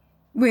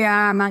we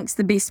are amongst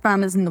the best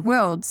farmers in the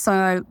world.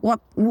 So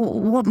what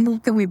more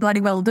can we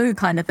bloody well do,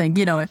 kind of thing,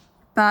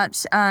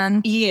 But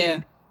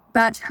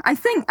But I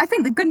think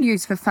the good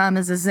news for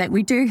farmers is that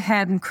we do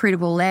have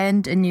incredible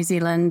land in New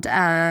Zealand,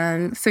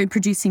 food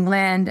producing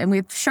land, and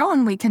we've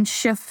shown we can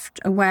shift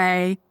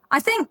away. I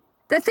think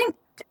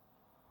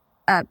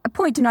a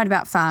point to note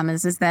about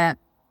farmers is that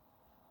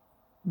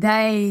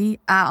they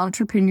are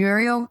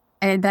entrepreneurial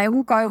and they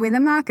will go where the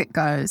market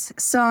goes.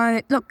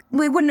 So look,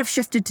 we wouldn't have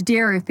shifted to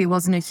dairy if there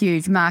wasn't a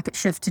huge market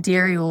shift to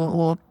dairy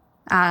or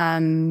a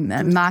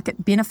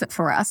market benefit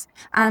for us.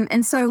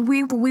 And so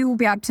we will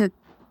be able to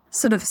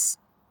sort of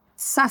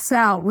suss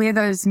out where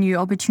those new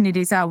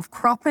opportunities are with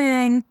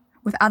cropping,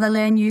 with other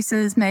land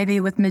uses, maybe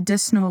with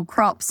medicinal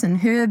crops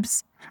and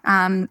herbs,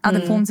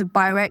 other forms of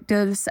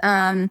bioactives,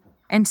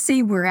 and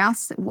see where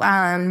else,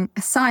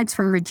 aside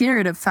from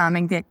regenerative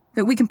farming,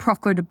 that we can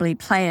profitably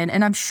play in.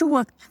 And I'm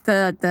sure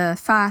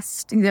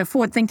the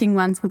forward-thinking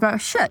ones will go,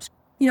 shit,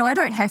 I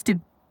don't have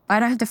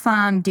to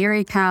farm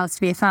dairy cows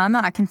to be a farmer.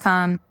 I can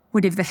farm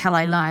whatever the hell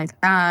I like.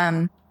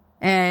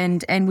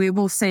 And we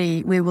will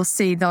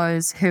see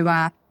those who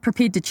are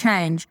prepared to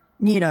change,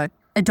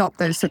 adopt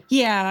those.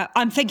 Yeah,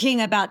 I'm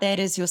thinking about that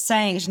as you're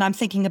saying it, and I'm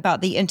thinking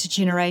about the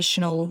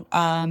intergenerational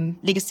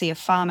legacy of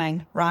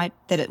farming, right?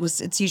 That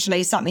it's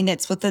usually something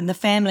that's within the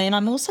family. And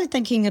I'm also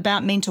thinking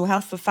about mental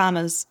health for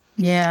farmers,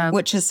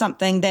 which is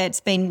something that's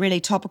been really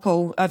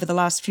topical over the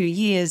last few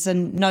years,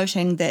 and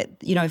noting that,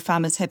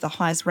 farmers have the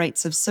highest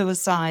rates of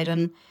suicide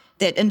and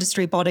that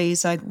industry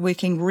bodies are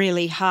working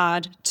really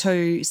hard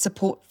to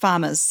support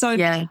farmers. So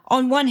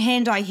on one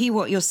hand, I hear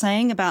what you're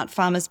saying about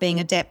farmers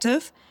being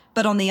adaptive,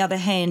 but on the other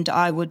hand,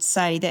 I would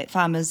say that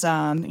farmers,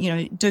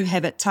 do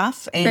have it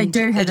tough. And they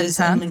do have it is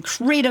tough. An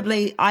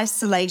incredibly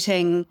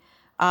isolating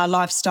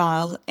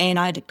lifestyle. And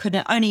I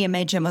could only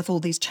imagine with all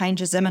these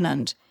changes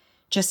imminent,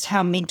 just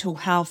how mental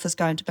health is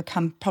going to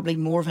become probably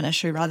more of an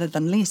issue rather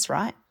than less,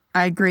 right?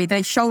 I agree.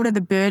 They shoulder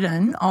the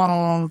burden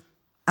of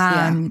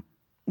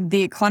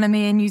the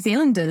economy in New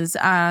Zealanders.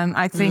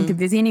 I think if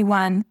there's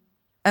anyone,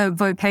 a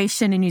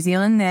vocation in New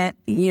Zealand that,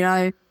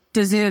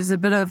 deserves a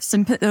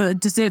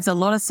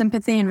lot of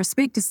sympathy and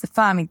respect, is the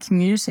farming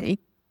community.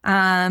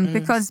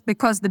 Because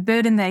the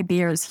burden they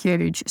bear is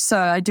huge. So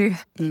I do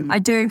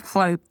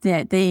hope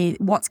that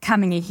what's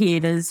coming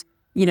ahead is,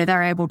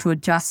 they're able to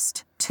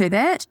adjust to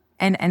that.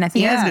 And I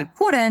think what's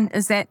important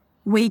is that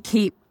they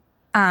keep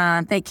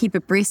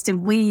abreast,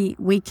 and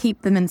we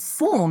keep them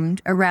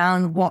informed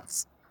around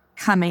what's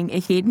coming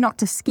ahead, not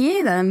to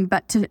scare them,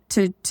 but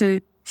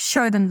to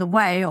show them the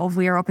way of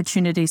where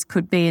opportunities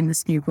could be in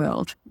this new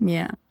world.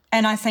 Yeah.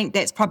 And I think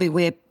that's probably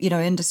where, an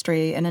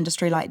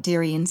industry like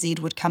Dairy NZ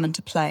would come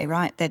into play,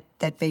 right?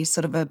 That'd be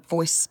sort of a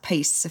voice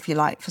piece, if you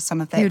like, for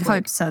some of that You'd work.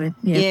 hope so,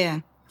 Yeah.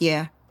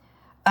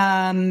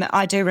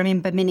 I do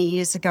remember many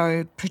years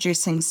ago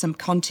producing some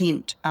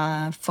content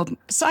for,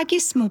 so I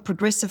guess, more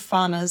progressive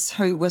farmers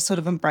who were sort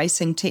of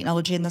embracing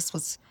technology, and this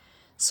was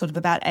sort of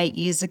about 8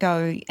 years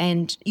ago.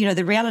 And,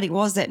 the reality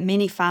was that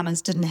many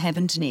farmers didn't have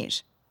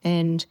internet,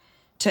 and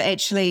to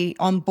actually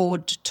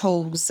onboard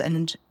tools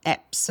and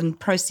apps and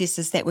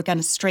processes that were going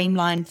to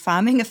streamline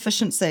farming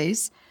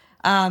efficiencies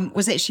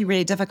was actually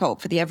really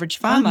difficult for the average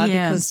farmer,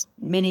 because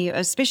many,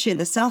 especially in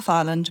the South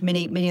Island,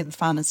 many of the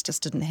farmers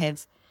just didn't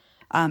have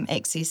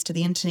access to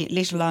the internet,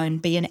 let alone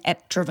be an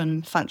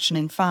app-driven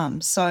functioning farm.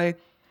 So,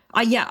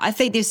 I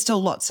think there's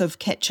still lots of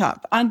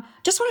catch-up.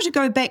 Just wanted to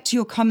go back to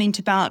your comment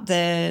about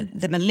the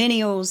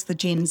millennials, the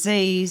Gen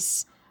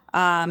Zs,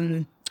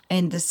 and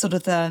the sort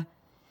of the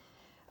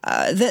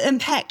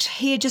impact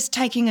here, just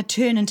taking a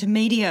turn into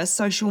media,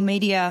 social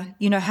media.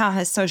 How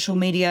has social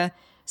media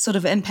sort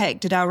of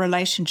impacted our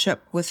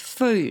relationship with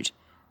food?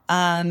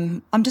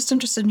 I'm just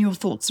interested in your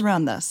thoughts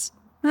around this.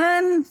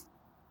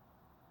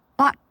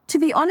 But to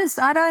be honest,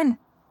 I don't.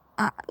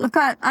 Look,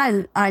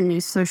 I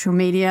use social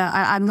media.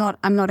 I'm not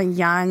a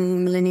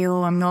young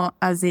millennial. I'm not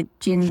as a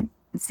Gen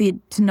Z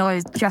to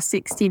know just the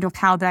extent of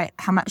how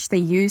much they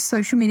use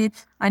social media.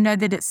 I know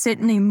that it's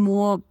certainly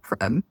more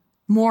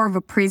of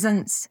a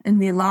presence in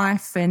their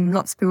life, and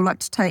lots of people like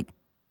to take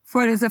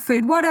photos of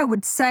food. What I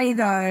would say,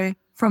 though,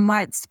 from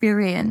my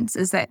experience,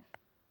 is that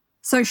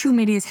social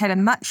media has had a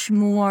much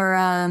more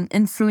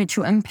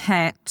influential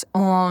impact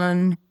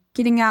on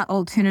getting out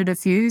alternative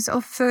views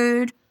of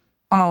food,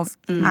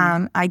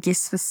 I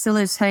guess,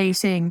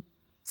 facilitating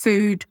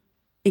food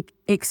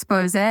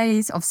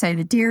exposés of, say,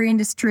 the dairy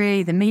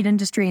industry, the meat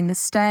industry in the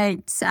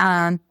States,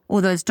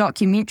 all those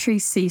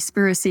documentaries,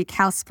 Seaspiracy,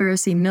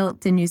 Cowspiracy,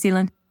 Milk in New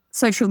Zealand.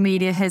 Social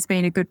media has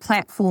been a good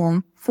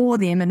platform for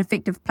them, an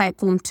effective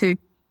platform to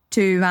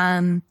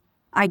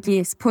I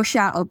guess, push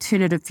out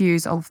alternative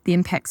views of the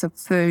impacts of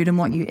food and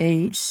what you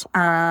eat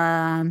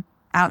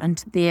out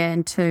into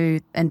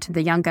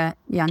the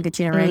younger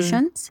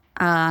generations.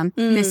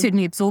 They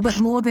certainly absorb it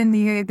more than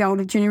the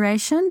older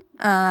generation.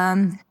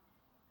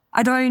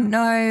 I don't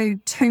know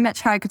too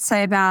much how I could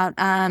say about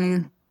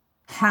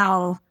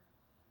how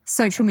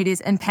social media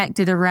has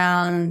impacted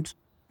around,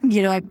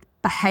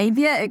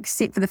 behaviour,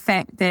 except for the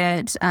fact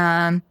that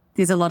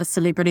there's a lot of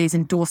celebrities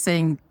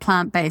endorsing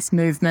plant-based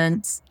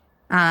movements.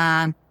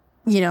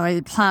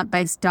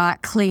 plant-based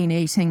diet, clean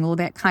eating, all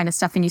that kind of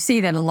stuff. And you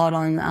see that a lot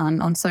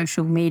on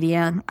social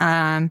media.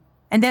 And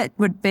that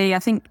would be, I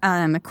think,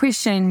 a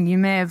question you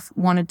may have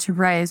wanted to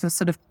raise was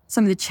sort of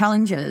some of the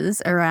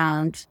challenges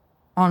around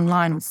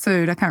online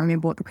food. I can't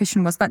remember what the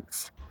question was, but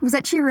it was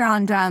actually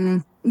around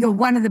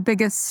one of the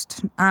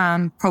biggest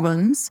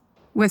problems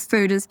with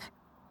food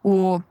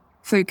or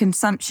food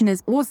consumption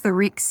is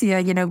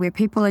orthorexia, where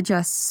people are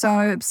just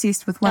so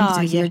obsessed with one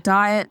particular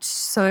diet,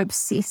 so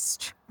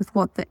obsessed with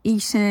what they're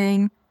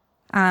eating,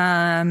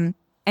 and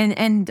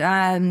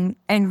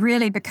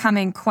really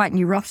becoming quite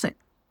neurotic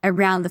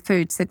around the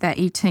foods that they're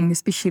eating,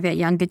 especially that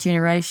younger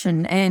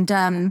generation. And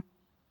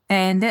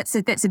that's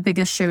a big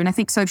issue. And I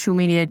think social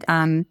media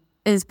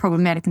is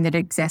problematic and that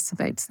it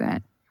exacerbates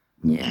that.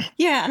 Yeah.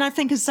 Yeah, and I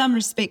think in some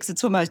respects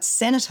it's almost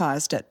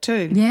sanitized it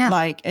too. Yeah.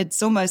 Like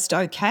it's almost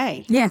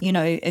okay. Yeah.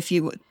 If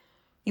you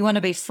want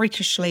to be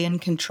freakishly in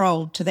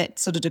control to that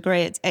sort of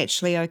degree, it's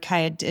actually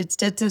okay. It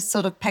just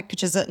sort of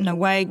packages it in a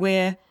way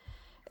where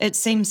it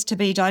seems to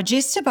be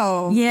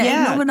digestible.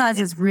 Yeah. It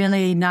normalizes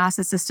really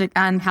narcissistic,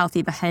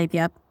 unhealthy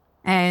behavior.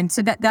 And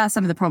so that are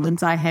some of the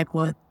problems I have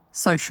with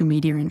social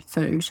media and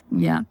food.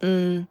 Yeah.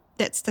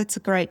 That's a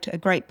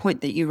great point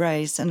that you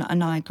raised,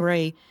 and I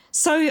agree.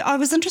 So I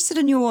was interested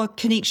in your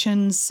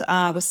connections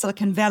with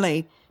Silicon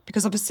Valley,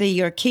 because obviously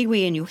you're a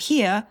Kiwi and you're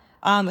here.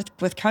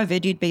 With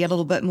COVID, you'd be a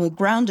little bit more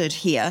grounded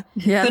here.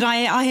 Yeah. But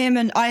I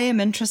am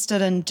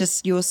interested in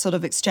just your sort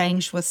of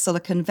exchange with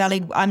Silicon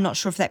Valley. I'm not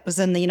sure if that was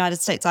in the United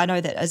States. I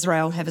know that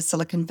Israel have a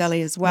Silicon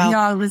Valley as well.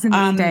 No, it was in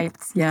the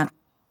States, yeah.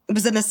 It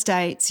was in the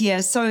States,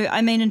 yeah. So,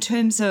 I mean, in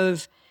terms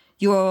of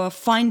your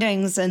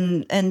findings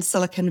in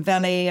Silicon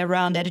Valley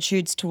around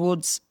attitudes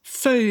towards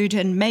food,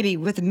 and maybe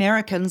with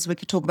Americans, we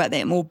could talk about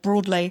that more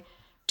broadly.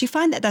 Do you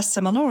find that they're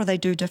similar or they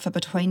do differ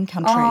between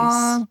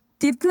countries?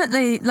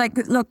 Definitely.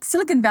 Look,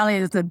 Silicon Valley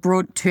is a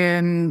broad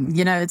term.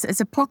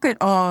 It's a pocket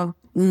of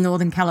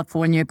Northern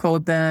California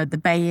called the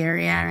Bay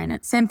Area, and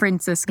it's San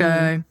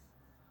Francisco,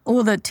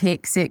 all the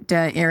tech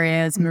sector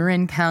areas,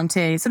 Marin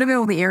County, sort of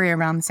all the area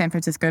around the San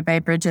Francisco Bay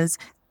Bridges.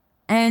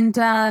 And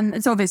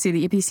it's obviously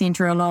the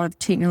epicenter of a lot of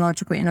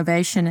technological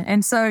innovation.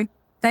 And so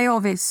they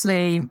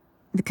obviously,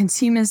 the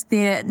consumers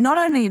there, not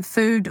only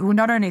food, or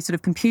not only sort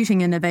of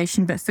computing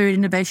innovation, but food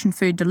innovation,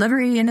 food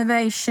delivery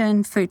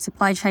innovation, food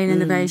supply chain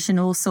innovation,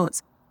 all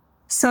sorts.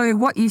 So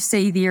what you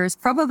see there is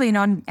probably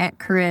not an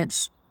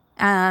accurate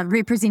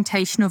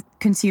representation of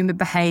consumer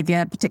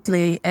behavior,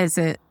 particularly as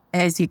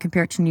you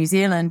compare it to New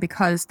Zealand,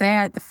 because they're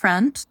at the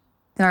front.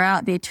 They're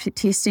out there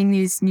testing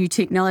these new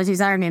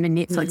technologies. I remember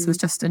Netflix was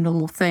just a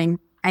normal thing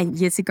 8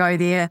 years ago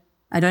there.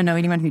 I don't know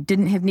anyone who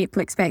didn't have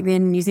Netflix back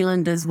then. New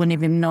Zealanders wouldn't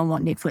even know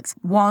what Netflix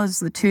was,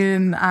 the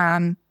term,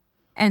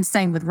 and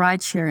same with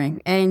ride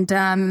sharing.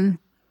 And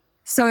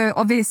so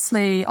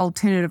obviously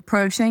alternative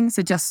proteins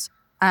are just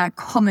a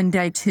common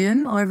day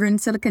term over in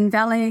Silicon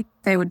Valley.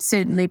 They would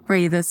certainly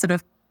be the sort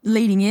of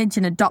leading edge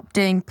in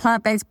adopting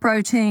plant-based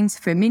proteins,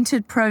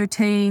 fermented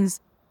proteins,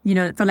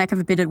 for lack of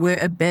a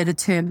better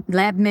term,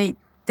 lab meat.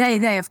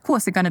 They of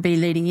course are going to be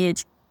leading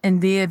edge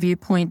in their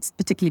viewpoints,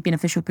 particularly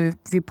beneficial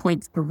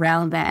viewpoints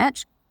around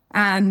that.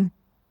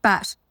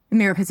 But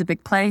America's a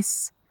big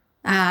place.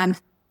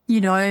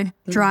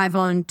 Drive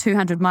on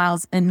 200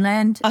 miles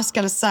inland. I was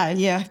going to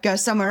say, go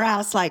somewhere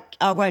else. Like,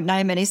 I won't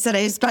name any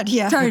cities, but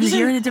yeah. Totally,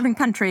 you're in a different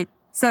country.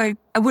 So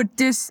I would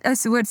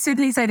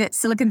certainly say that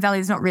Silicon Valley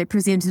is not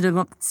representative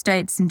of the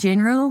states in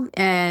general,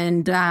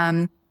 and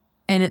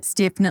it's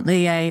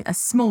definitely a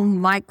small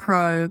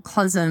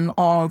microcosm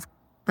of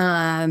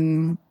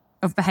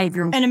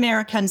behaviour. An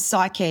American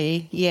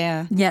psyche,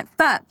 yeah. Yeah,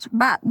 but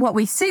what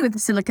we see with the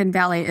Silicon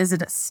Valley is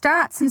that it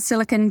starts in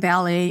Silicon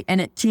Valley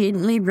and it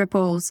gently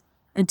ripples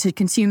into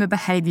consumer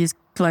behaviours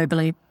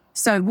globally.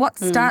 So what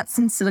starts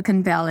in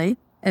Silicon Valley,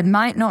 it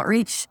might not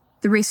reach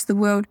the rest of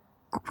the world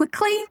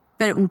quickly,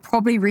 but it will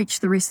probably reach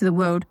the rest of the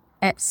world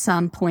at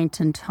some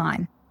point in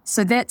time.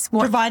 So that's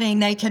what... Providing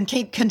they can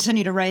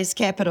continue to raise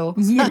capital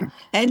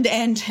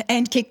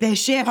and keep their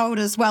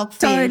shareholders well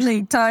fed.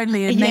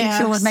 Totally. And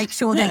make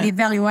sure that their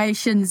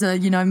valuations are,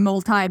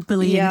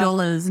 multi-billion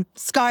dollars.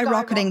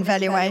 Skyrocketing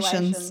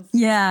valuations.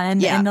 Yeah,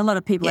 and a lot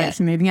of people are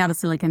actually moving out of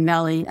Silicon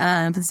Valley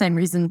for the same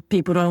reason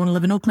people don't want to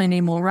live in Auckland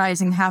anymore,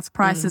 rising house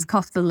prices,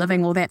 cost of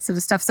living, all that sort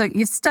of stuff. So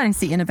you're starting to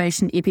see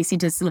innovation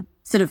epicenters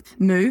sort of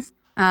move.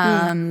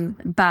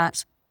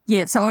 But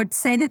yeah, so I would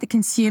say that the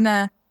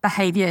consumer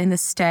behaviour in the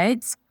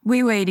States,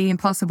 we were eating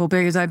Impossible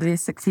Burgers over there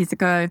 6 years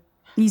ago.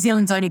 New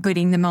Zealand's only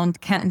putting them on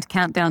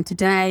countdown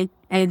today,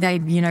 and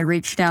they've,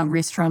 reached out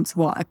restaurants,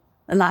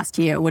 last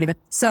year or whatever.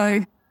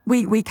 So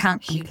we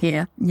can't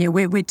compare. Yeah,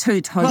 we're too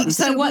totally.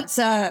 So what's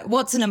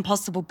an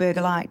Impossible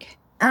Burger like?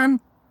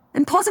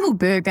 Impossible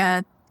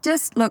Burger,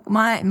 just look,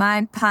 my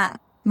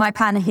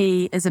partner,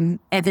 he is an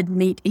avid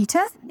meat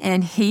eater,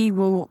 and we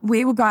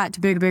will go out to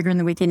Burger in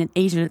the weekend and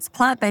eat it. It's a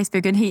plant-based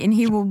burger, and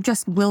he will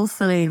just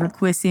willfully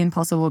request the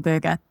Impossible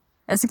Burger.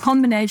 It's a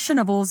combination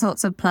of all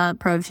sorts of plant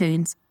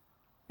proteins,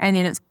 and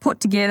then it's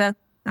put together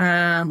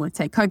with,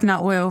 say,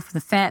 coconut oil for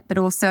the fat, but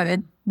also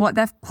what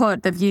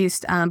they've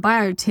used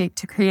biotech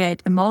to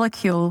create a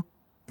molecule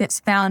that's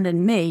found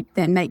in meat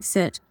that makes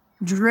it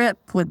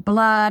drip with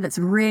blood. It's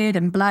red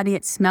and bloody.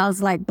 It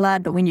smells like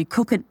blood, but when you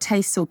cook it, it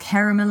tastes all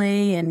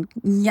caramelly and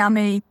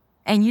yummy.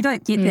 And you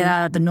don't get that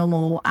out of the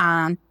normal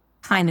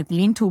kind of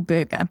lentil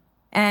burger.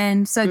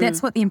 And so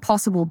that's what the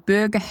Impossible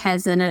Burger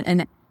has in it.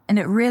 And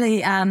it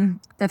really,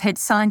 they've had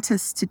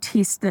scientists to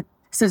test the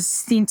sort of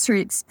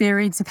sensory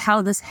experience of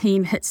how this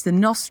heme hits the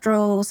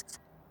nostrils,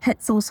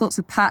 hits all sorts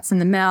of parts in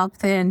the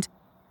mouth, and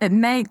it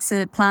makes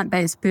a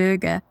plant-based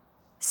burger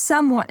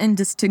somewhat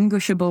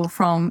indistinguishable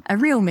from a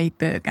real meat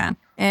burger.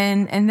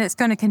 And that's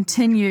going to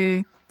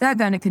continue, they're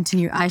going to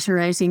continue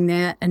iterating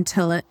that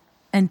until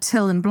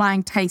in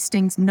blind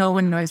tastings, no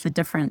one knows the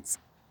difference.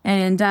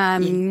 And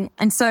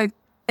so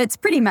it's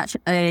pretty much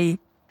a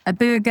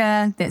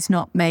burger that's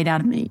not made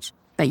out of meat,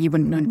 but you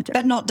wouldn't know the difference.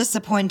 But not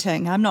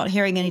disappointing. I'm not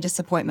hearing any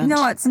disappointment.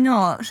 No, it's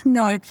not.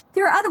 No.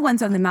 There are other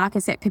ones on the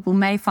market that people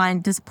may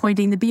find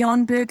disappointing. The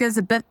Beyond Burger's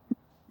a bit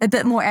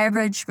more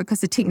average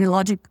because the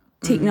technology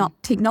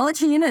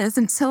in it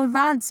isn't so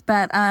advanced.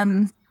 But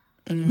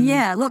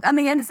yeah, look, I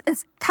mean,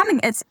 it's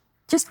coming. It's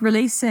just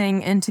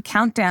releasing into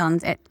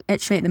countdowns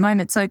actually at the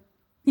moment. So,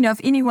 you know,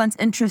 if anyone's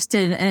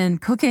interested in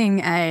cooking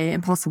a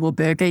Impossible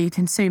Burger, you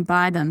can soon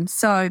buy them.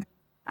 So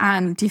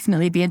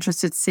definitely be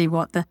interested to see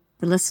what the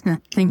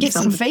listener thinks. Get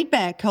some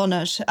feedback on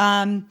it.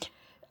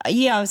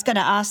 Yeah, I was going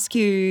to ask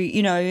you,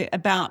 you know,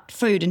 about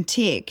food and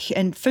tech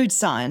and food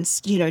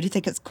science. You know, do you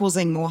think it's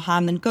causing more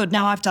harm than good?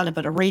 Now, I've done a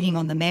bit of reading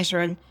on the matter,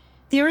 and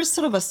there is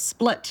sort of a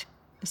split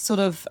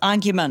sort of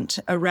argument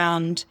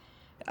around,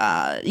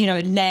 you know,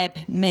 lab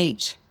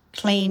meat,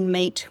 clean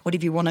meat,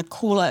 whatever you want to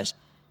call it,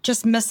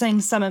 just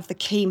missing some of the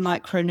key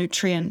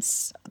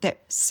micronutrients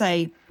that,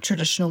 say,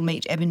 traditional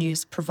meat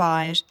avenues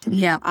provide.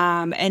 Yeah.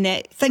 And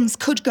that things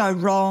could go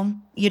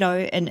wrong, you know,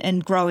 in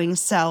growing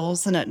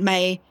cells, and it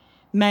may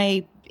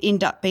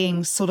end up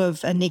being sort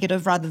of a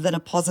negative rather than a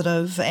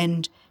positive,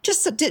 and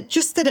just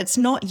that it's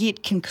not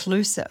yet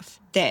conclusive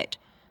that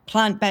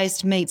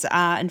plant-based meats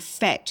are, in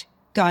fact,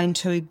 going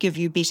to give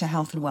you better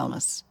health and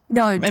wellness.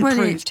 No,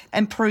 improved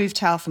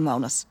health and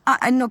wellness.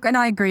 And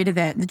I agree to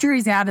that. The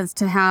jury's out as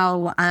to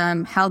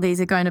how these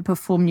are going to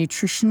perform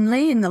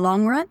nutritionally in the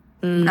long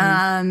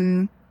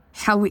run.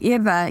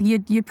 However,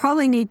 you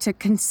probably need to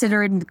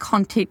consider it in the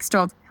context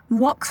of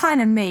what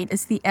kind of meat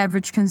is the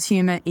average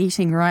consumer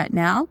eating right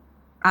now.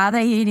 Are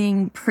they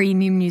eating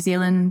premium New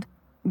Zealand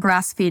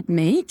grass-fed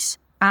meat?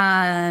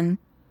 And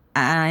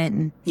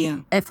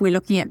if we're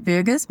looking at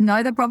burgers,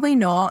 no, they're probably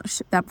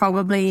not. They're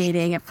probably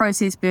eating a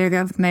processed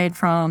burger made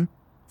from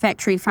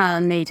factory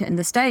farm meat in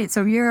the States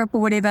or Europe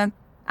or whatever,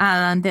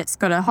 that's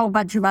got a whole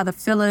bunch of other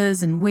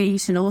fillers and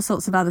wheat and all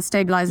sorts of other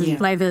stabilizers and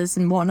flavors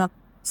and whatnot.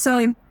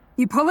 So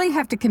you probably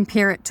have to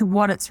compare it to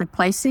what it's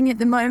replacing at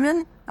the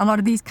moment. A lot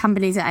of these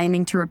companies are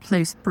aiming to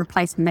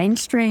replace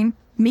mainstream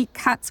meat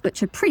cuts,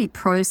 which are pretty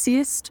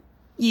processed.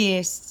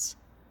 Yes.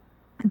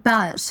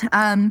 But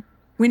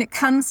when it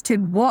comes to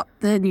what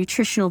the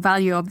nutritional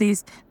value of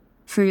these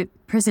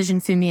precision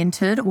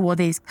fermented or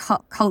these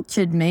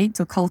cultured meats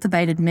or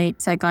cultivated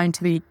meats are going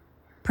to be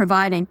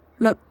providing,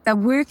 look, they're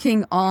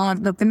working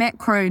on, the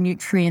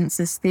macronutrients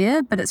is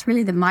there, but it's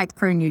really the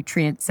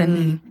micronutrients.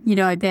 And, you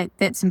know,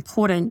 that's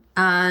important.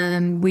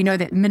 We know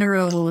that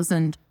minerals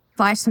and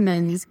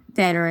vitamins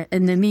that are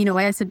in the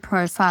amino acid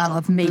profile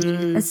of meat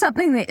is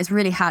something that is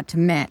really hard to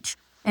match.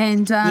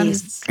 And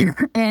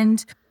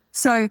and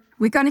so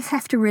we're going to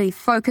have to really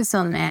focus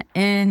on that,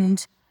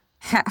 and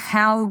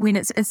how when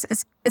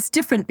it's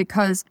different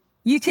because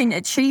you can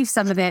achieve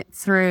some of that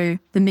through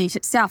the meat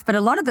itself, but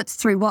a lot of it's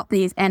through what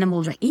these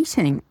animals are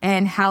eating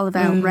and how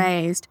they're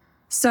raised.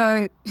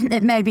 So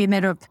it may be a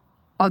matter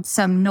of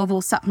some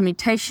novel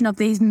supplementation of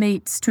these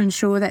meats to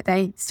ensure that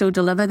they still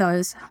deliver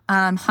those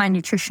high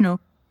nutritional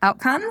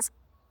outcomes.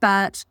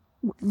 But,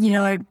 you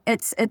know,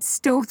 it's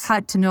still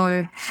hard to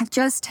know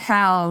just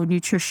how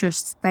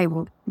nutritious they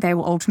will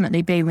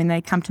ultimately be when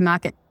they come to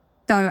market.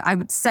 Though I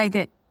would say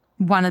that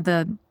one of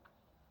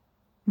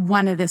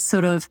the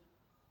sort of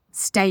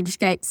stage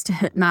gates to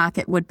hit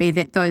market would be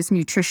that those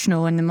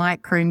nutritional and the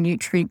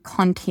micronutrient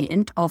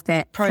content of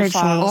that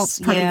profiles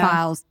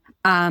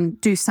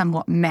do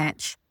somewhat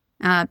match.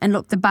 And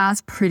look, the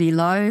bar's pretty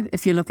low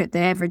if you look at the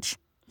average,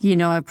 you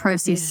know, a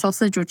processed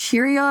sausage or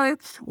Cheerio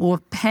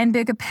or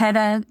hamburger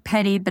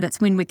patty, but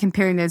it's when we're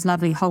comparing those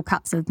lovely whole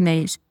cuts of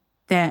meat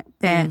that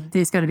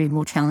there's going to be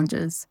more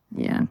challenges.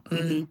 Yeah.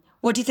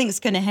 What do you think is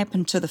going to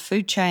happen to the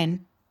food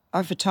chain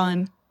over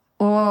time?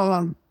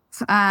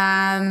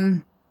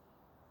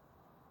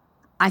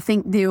 I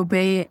think there'll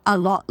be a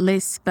lot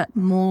less, but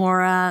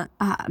more, a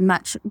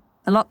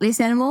lot less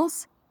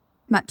animals,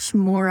 much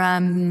more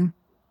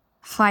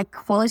high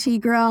quality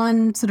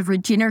grown, sort of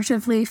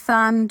regeneratively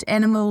farmed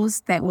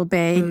animals that will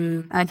be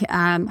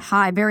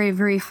very,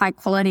 very high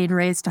quality and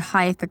raised to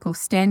high ethical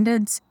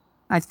standards.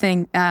 I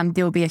think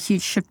there will be a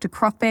huge shift to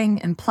cropping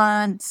and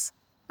plants.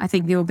 I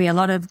think there will be a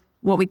lot of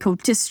what we call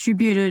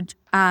distributed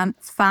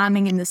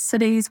farming in the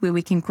cities where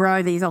we can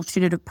grow these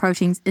alternative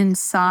proteins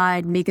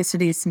inside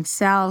megacities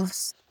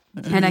themselves.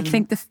 And I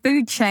think the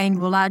food chain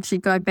will largely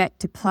go back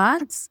to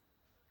plants,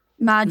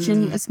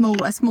 a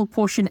small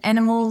portion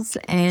animals,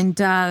 and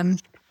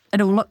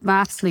it'll look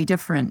vastly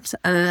different.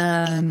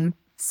 What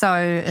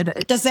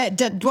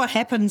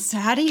happens?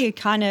 How do you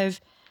kind of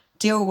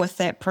deal with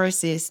that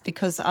process?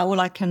 Because all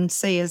I can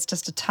see is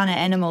just a ton of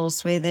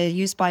animals where their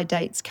use-by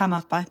dates come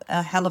up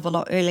a hell of a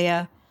lot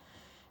earlier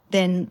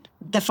than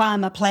the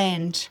farmer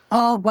planned.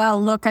 Oh, well,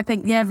 look, I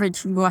think the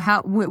average,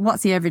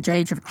 what's the average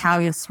age of a cow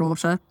you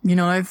slaughter?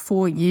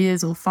 4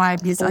 years or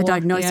 5 years? I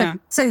don't know. Yeah.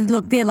 So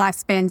look, their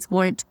lifespans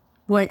won't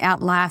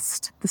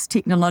outlast this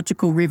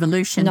technological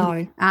revolution.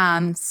 No.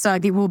 So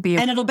there will be...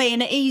 And it'll be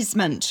an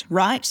easement,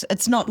 right?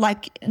 It's not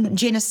like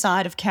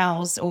genocide of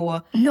cows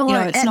or, No,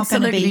 it's not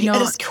going to be not.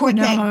 this quick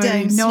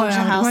acting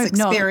slaughterhouse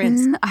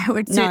experience. I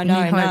would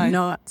certainly hope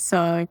not.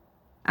 So,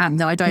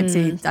 no, I don't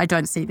see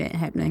that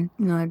happening.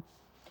 No.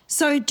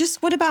 So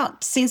just what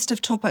about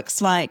sensitive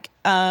topics like,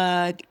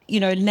 lab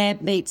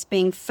meats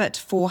being fit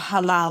for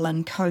halal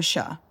and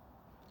kosher,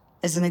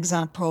 as an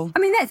example? I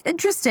mean, that's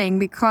interesting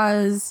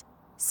because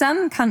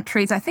some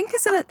countries, I think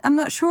I'm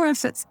not sure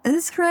if it's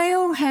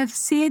Israel, have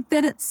said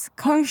that it's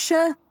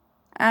kosher.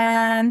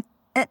 That's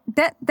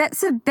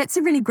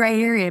a really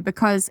grey area,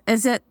 because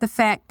is it the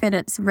fact that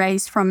it's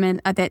raised from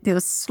that there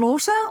was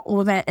slaughter,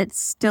 or that it's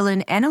still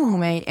an animal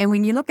meat? And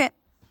when you look at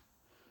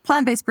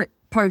plant-based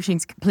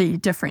proteins, completely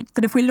different.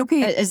 But if we're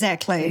looking at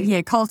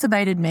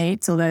cultivated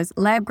meats or those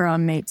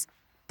lab-grown meats,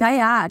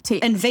 they are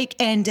in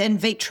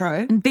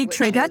vitro. In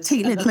vitro, that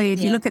technically,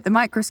 if you look at the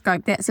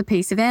microscope, that's a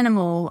piece of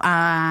animal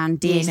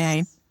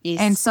DNA. Yes.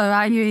 And so,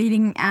 are you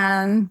eating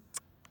an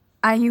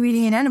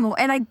animal?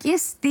 And I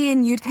guess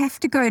then you'd have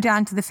to go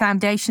down to the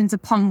foundations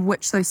upon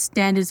which those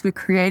standards were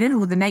created,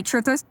 or the nature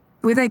of those.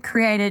 Were they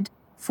created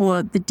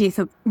for the death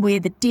of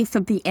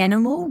the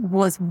animal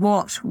was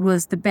what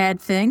was the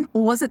bad thing,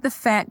 or was it the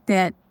fact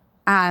that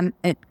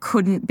it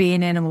couldn't be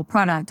an animal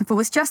product? If it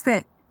was just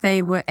that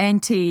they were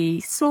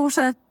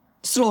anti-slaughter.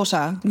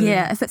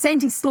 Yeah, if it's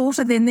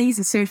anti-slaughter, then these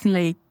are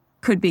certainly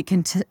could be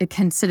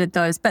considered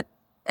those. But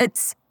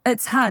it's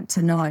hard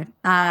to know.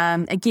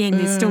 Again,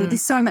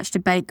 there's so much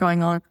debate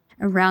going on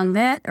around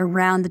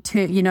the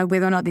term,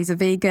 whether or not these are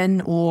vegan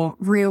or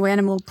real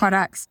animal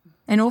products,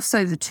 and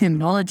also the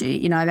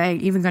terminology. They're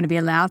even going to be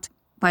allowed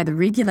by the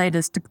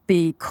regulators to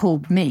be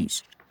called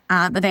meat,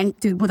 but then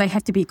will they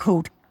have to be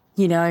called,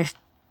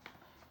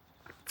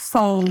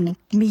 full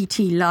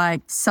meaty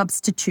like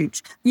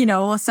substitute,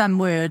 or some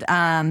word.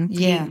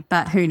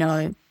 But who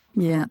knows?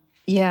 Yeah.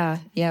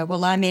 Yeah.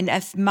 Well, I mean,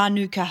 if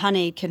Manuka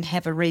honey can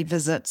have a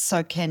revisit,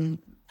 so can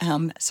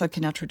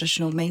our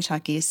traditional meat, I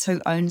guess. Who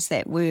owns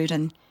that word,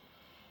 and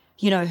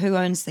who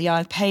owns the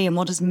IP, and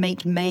what does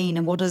meat mean,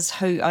 and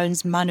who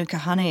owns Manuka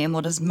honey, and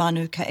what does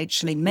Manuka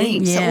actually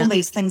mean? Yeah. So all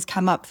these things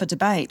come up for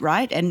debate,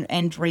 right? And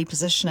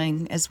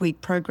repositioning as we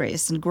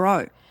progress and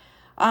grow.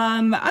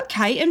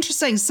 Okay,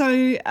 interesting.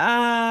 So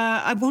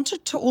I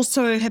wanted to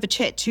also have a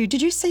chat to,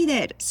 did you see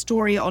that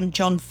story on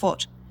John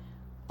Foote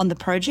on The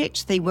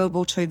Project, the World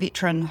War II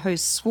veteran who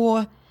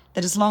swore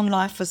that his long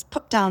life was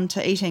put down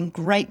to eating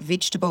great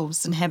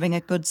vegetables and having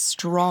a good,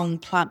 strong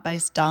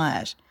plant-based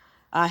diet?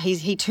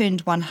 He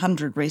turned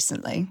 100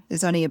 recently.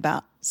 There's only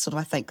about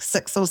I think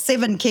 6 or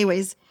 7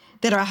 Kiwis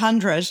that are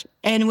 100.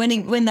 And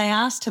when they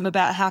asked him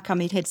about how come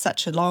he'd had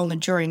such a long,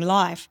 enduring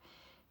life,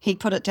 he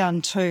put it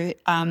down to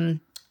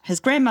his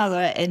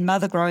grandmother and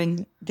mother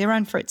growing their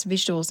own fruits and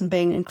vegetables and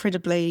being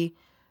incredibly,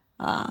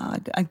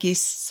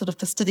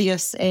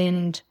 fastidious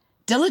and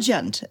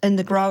diligent in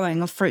the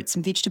growing of fruits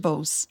and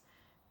vegetables.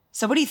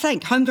 So what do you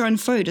think? Homegrown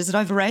food, is it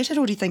overrated,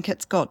 or do you think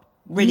it's got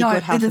really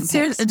good health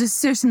impacts? It is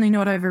certainly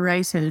not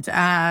overrated.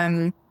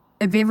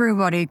 If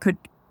everybody could,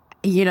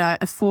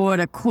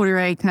 afford a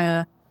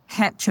quarter-acre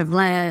patch of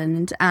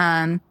land,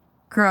 have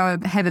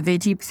a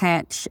veggie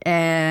patch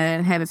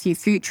and have a few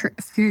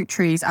fruit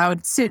trees, I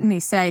would certainly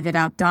say that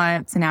our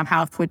diets and our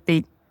health would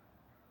be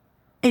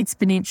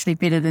exponentially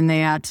better than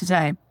they are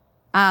today.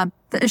 The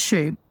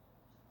issue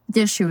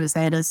is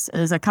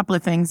a couple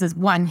of things. Is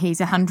one, he's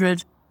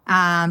 100.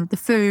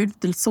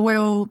 The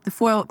soil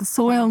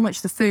in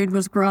which the food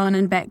was grown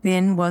in back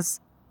then was,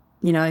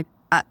 a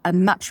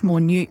much more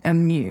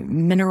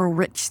mineral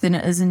rich than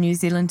it is in New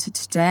Zealand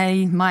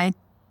today. My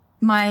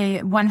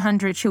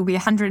 100, she'll be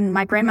 100.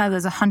 My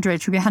grandmother's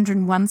 100. She'll be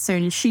 101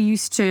 soon. And she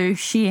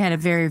had a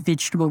very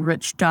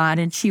vegetable-rich diet,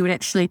 and she would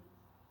actually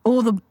all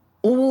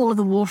of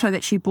the water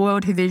that she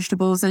boiled her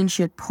vegetables in,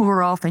 she'd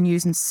pour off and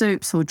use in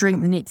soups or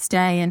drink the next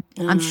day. And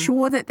I'm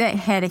sure that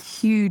had a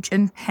huge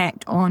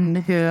impact on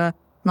her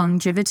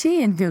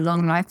longevity and her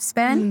long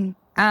lifespan.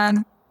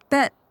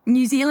 But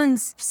New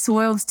Zealand's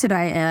soils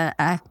today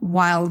are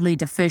wildly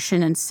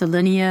deficient in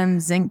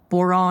selenium, zinc,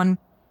 boron,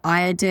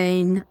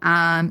 iodine,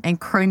 and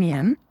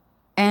chromium.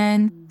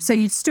 And so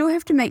you'd still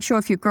have to make sure,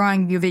 if you're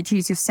growing your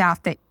veggies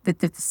yourself, that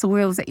the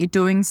soils that you're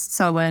doing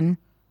so in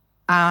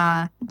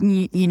are,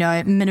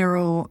 nutrient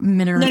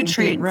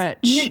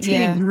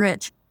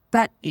rich.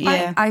 But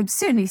Yeah. I'd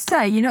certainly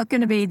say there's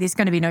going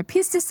to be no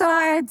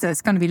pesticides.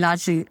 It's going to be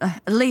largely,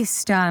 at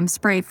least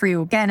spray-free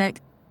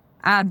organic.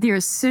 There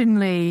is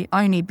certainly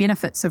only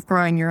benefits of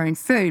growing your own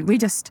food. We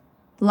just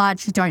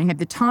largely don't have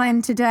the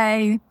time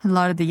today. A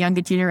lot of the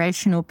younger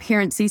generation or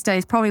parents these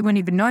days probably wouldn't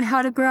even know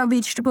how to grow a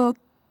vegetable.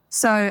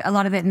 So a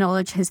lot of that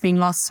knowledge has been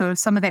lost. So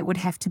some of that would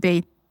have to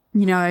be,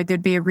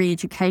 there'd be a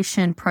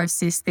re-education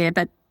process there.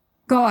 But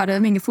God, I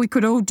mean, if we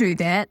could all do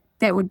that,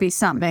 that would be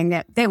something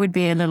that would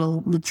be a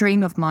little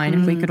dream of mine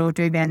if we could all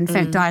do that. In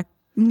fact,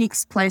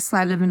 next place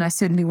I live in, I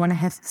certainly want to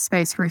have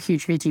space for a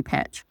huge veggie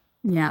patch.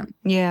 Yeah.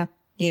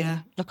 Yeah.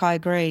 Look, I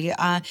agree.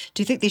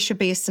 Do you think there should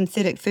be a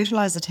synthetic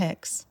fertilizer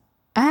tax?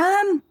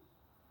 Because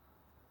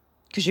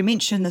you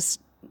mentioned this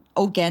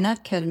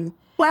organic, and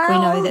we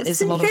know that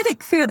there's a lot of...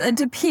 It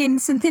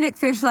depends. Synthetic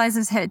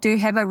fertilizers do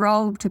have a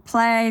role to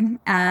play.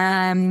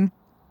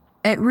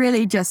 It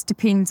really just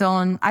depends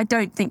on... I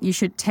don't think you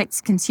should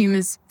tax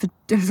consumers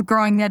for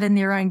growing that in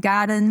their own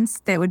gardens.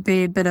 That would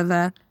be a bit of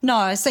a... No,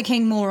 I was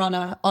thinking more on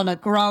a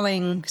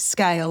growing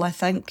scale, I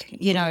think,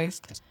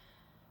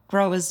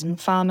 growers and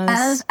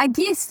farmers. I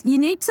guess you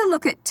need to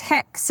look at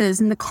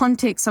taxes in the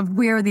context of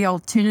where are the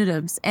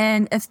alternatives,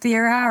 and if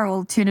there are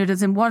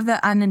alternatives, and what are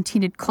the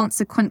unintended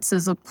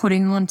consequences of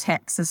putting on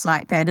taxes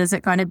like that? Is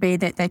it going to be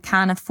that they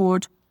can't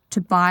afford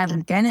to buy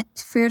organic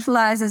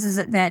fertilizers? Is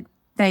it that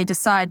they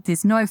decide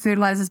there's no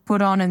fertilizers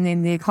put on and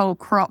then their whole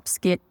crops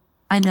get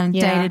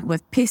inundated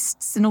with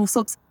pests and all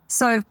sorts?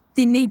 So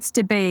there needs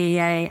to be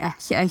a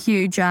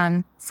huge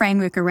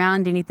framework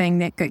around anything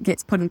that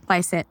gets put in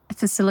place that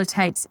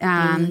facilitates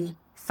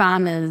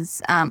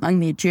farmers on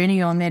their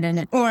journey on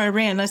that. Or a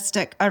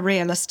realistic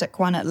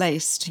one at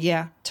least.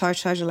 Yeah,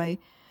 totally.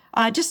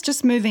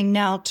 Just moving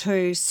now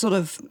to sort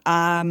of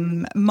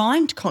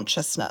mind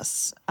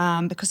consciousness,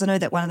 because I know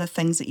that one of the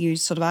things that you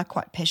sort of are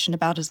quite passionate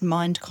about is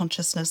mind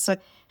consciousness. So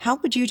how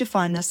would you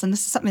define this? And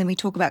this is something we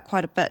talk about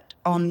quite a bit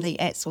on the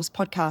AtSource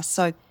podcast.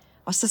 So I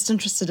was just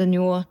interested in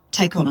your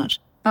take on it.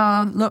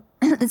 Look,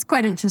 it's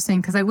quite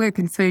interesting because I work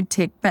in food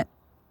tech, but,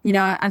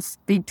 I've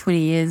spent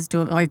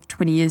over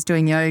 20 years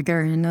doing yoga,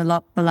 and a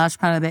large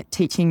part of that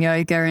teaching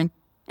yoga.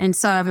 And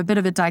so I have a bit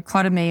of a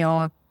dichotomy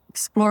of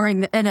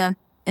exploring the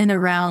inner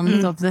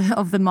realms of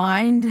the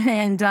mind,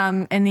 and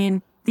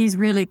then these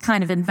really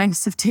kind of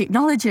invasive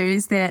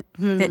technologies that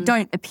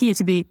don't appear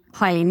to be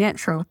highly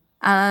natural.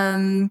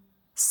 But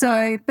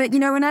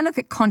when I look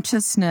at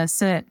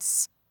consciousness,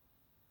 it's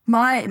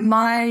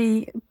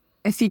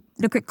if you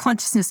look at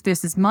consciousness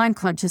versus mind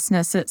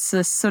consciousness, it's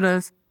this sort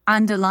of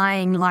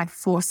underlying life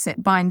force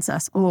that binds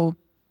us all.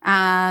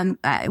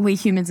 We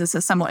humans are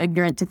somewhat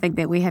ignorant to think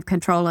that we have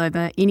control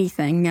over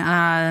anything.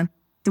 The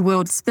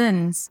world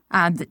spins,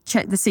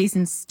 the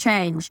seasons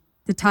change,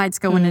 the tides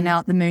go in and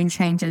out, the moon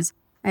changes,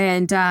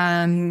 and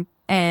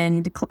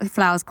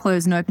flowers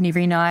close and open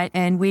every night,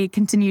 and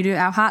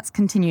our hearts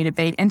continue to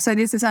beat. And so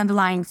there's this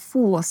underlying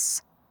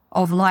force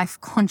of life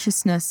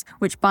consciousness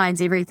which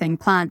binds everything,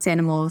 plants,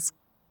 animals,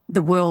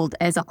 the world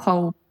as a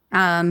whole,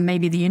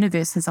 maybe the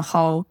universe as a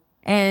whole.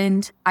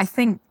 And I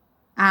think,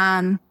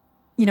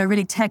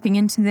 really tapping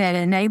into that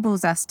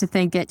enables us to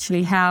think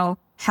actually how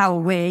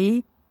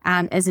we,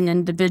 as an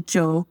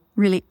individual,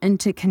 really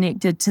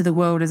interconnected to the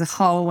world as a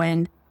whole,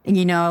 and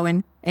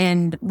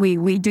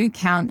we do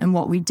count in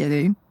what we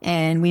do,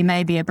 and we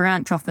may be a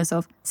branch office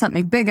of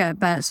something bigger,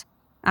 but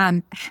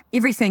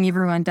everything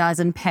everyone does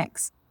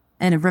impacts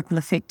in a ripple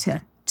effect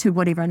to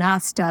what everyone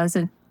else does,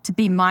 and to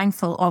be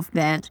mindful of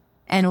that,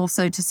 and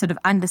also to sort of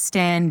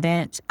understand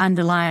that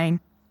underlying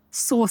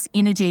source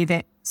energy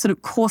that sort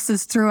of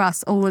courses through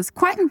us all is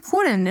quite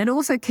important. It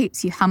also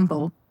keeps you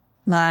humble.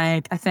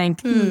 Like, I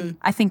think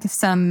of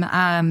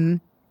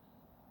some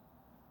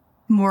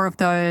more of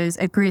those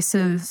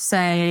aggressive,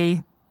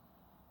 say,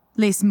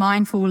 less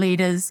mindful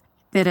leaders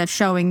that are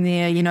showing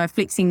their,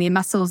 flexing their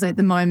muscles at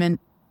the moment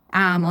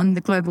on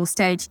the global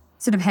stage,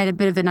 sort of had a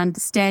bit of an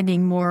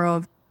understanding more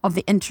of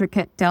the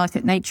intricate,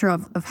 delicate nature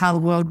of how the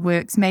world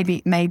works.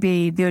 Maybe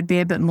there would be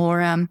a bit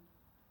more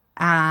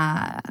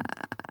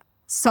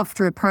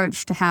softer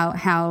approach to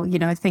how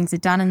things are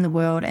done in the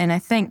world. And I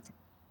think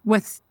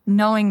with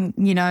knowing,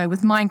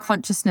 with mind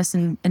consciousness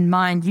in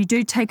mind, you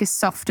do take a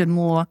softer,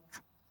 more...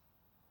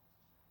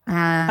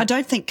 I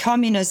don't think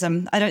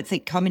communism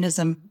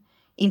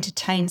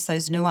entertains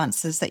those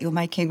nuances that you're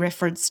making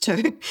reference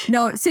to.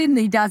 No, it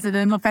certainly doesn't.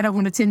 And look, I don't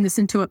want to turn this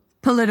into a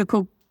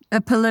political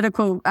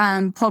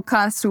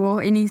podcast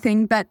or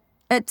anything, but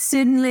it's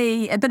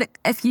certainly,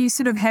 if you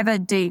sort of have a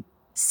deep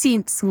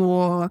sense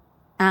or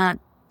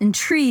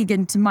intrigue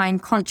into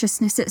mind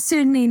consciousness, it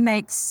certainly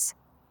makes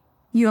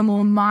you a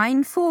more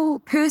mindful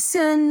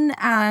person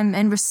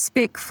and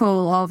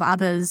respectful of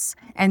others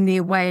and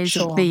their ways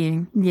of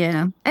being.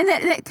 Yeah. And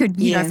that could,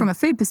 from a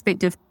food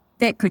perspective,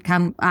 that could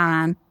come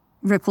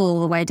ripple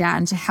all the way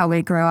down to how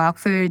we grow our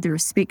food, the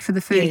respect for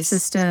the food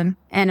system,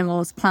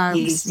 animals,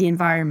 plants, the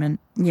environment.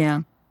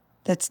 Yeah.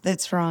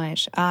 That's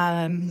right.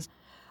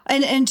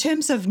 And in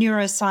terms of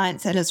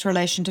neuroscience and its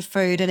relation to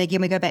food, and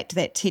again, we go back to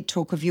that TED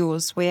talk of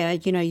yours where,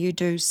 you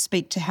do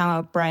speak to how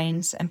our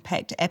brains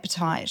impact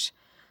appetite.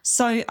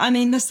 So, I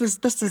mean, this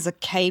is a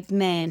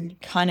caveman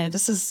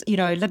this is,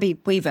 Libby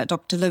Weaver,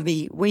 Dr.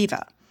 Libby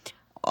Weaver,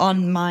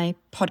 on my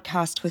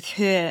podcast with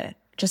her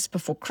just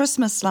before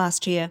Christmas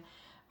last year,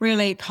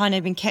 really kind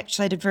of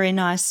encapsulated very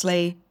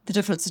nicely the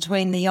difference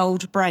between the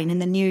old brain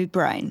and the new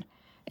brain.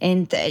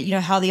 And,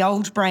 how the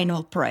old brain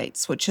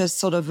operates, which is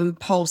sort of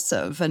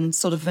impulsive and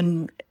sort of,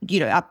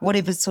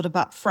 whatever's sort of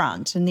up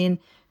front. And then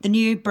the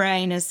new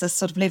brain is this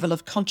sort of level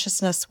of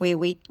consciousness where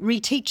we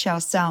reteach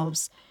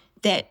ourselves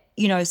that,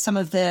 some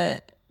of the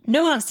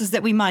nuances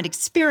that we might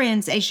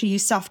experience, actually you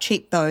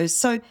self-check those.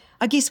 So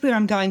I guess where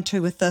I'm going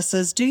to with this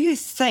is, do you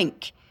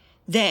think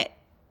that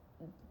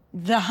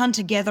the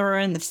hunter-gatherer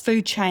and the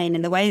food chain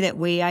and the way that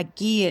we are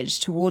geared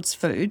towards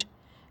food,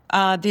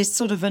 there's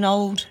sort of an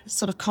old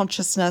sort of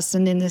consciousness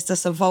and then there's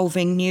this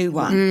evolving new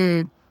one?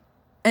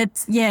 And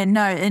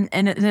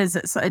it is.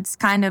 It's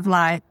kind of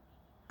like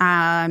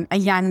a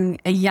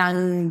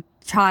young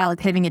child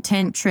having a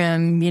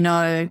tantrum, the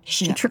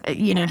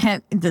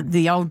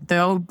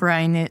old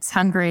brain that's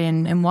hungry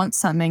and wants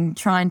something,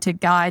 trying to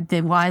guide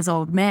the wise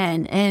old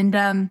man.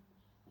 And,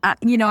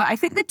 I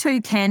think the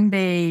two can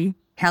be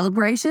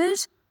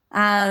calibrated.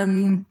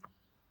 I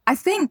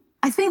think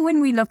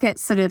when we look at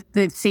sort of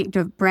the effect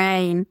of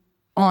brain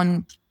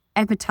on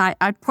appetite,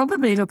 I'd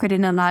probably look at it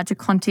in a larger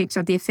context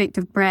of the effect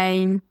of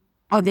brain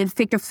or the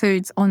effect of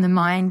foods on the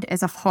mind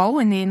as a whole,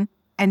 and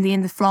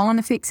then the flow-on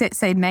effects that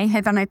they may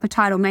have on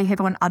appetite or may have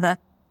on other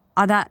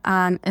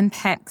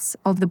impacts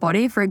of the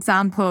body. For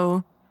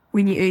example,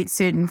 when you eat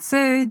certain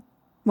food,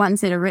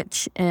 ones that are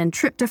rich in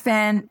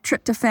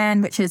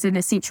tryptophan, which is an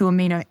essential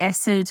amino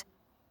acid,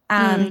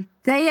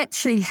 they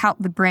actually help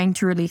the brain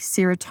to release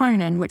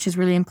serotonin, which is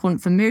really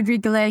important for mood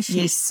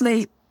regulation,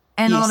 sleep.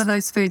 And a lot of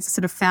those foods are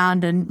sort of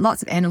found in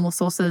lots of animal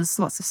sources,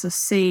 lots of, sort of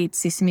seeds,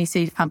 sesame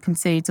seeds, pumpkin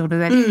seeds, all of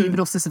that, but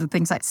also sort of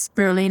things like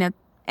spirulina.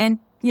 And,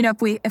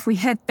 if we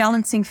have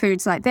balancing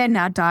foods like that in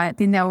our diet,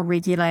 then they will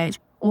regulate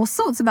all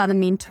sorts of other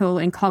mental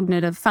and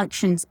cognitive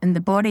functions in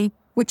the body,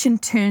 which in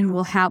turn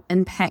will help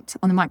impact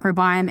on the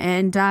microbiome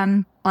and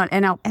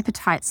our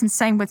appetites. And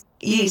same with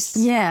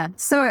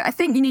So I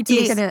think you need to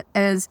look at it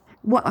as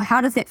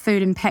how does that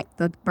food impact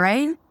the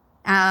brain,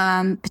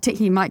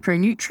 particularly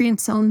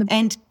micronutrients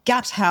and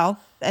gut health.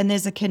 And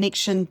there's a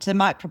connection to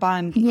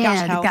microbiome,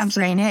 gut health, the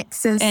gut-brain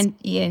axis, and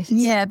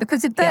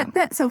because if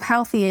that's all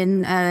healthy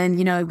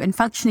and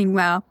functioning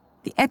well,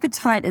 the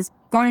appetite is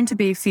going to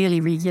be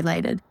fairly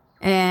regulated,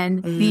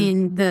 and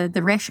then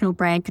the rational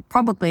brain could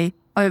probably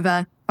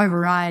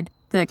override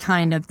the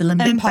kind of the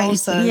limbic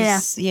impulses.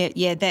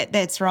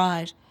 That's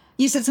right.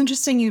 Yes, it's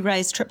interesting you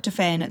raised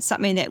tryptophan. It's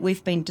something that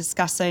we've been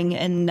discussing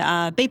in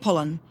bee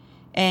pollen,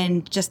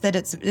 and just that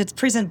it's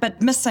present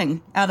but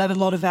missing out of a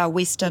lot of our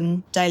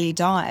Western daily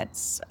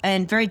diets,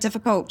 and very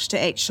difficult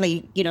to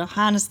actually,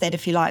 harness that,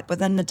 if you like,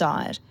 within the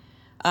diet.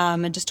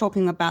 And just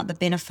talking about the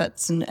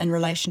benefits in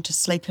relation to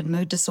sleep and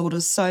mood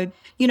disorders. So,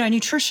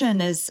 nutrition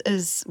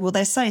is well,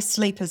 they say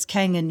sleep is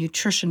king and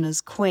nutrition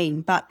is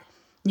queen, but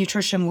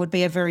nutrition would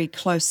be a very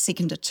close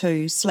second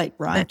to sleep,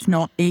 right? That's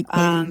not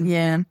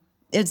equal,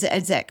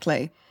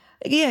 Exactly.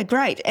 Yeah,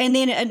 great. And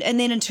then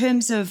in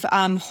terms of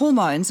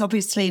hormones,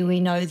 obviously we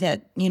know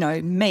that,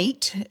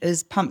 meat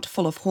is pumped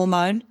full of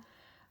hormone.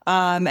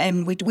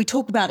 And we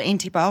talk about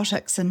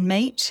antibiotics in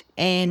meat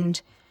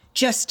and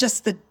just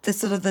the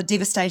sort of the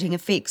devastating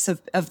effects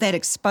of that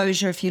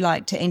exposure, if you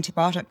like, to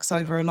antibiotics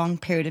over a long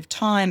period of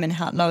time and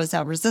how it lowers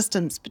our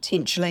resistance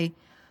potentially,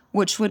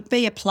 which would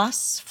be a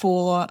plus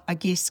for, I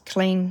guess,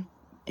 clean,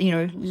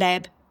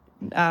 lab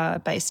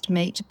based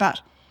meat.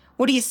 But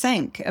what do you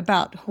think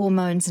about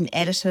hormones and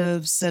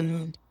additives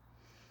and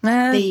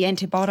the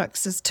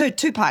antibiotics? It's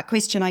two-part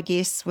question, I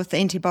guess, with the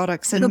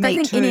antibiotics and meat I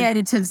think too. any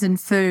additives in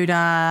food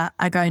are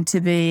going to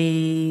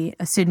be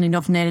certainly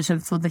not an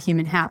additive for the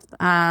human health,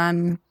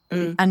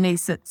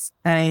 unless it's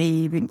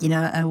a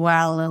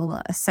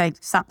safe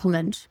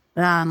supplement,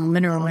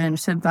 mineral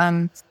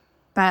additive.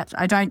 But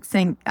I don't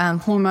think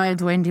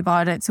hormones or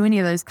antibiotics or any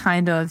of those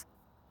kind of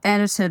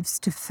additives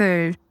to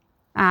food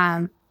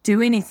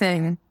do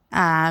anything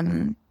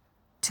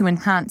to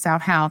enhance our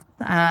health.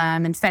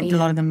 In fact, a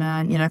lot of them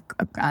are,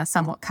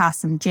 somewhat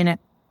carcinogenic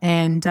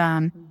and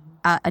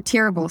are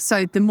terrible.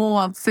 So the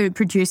more food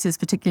producers,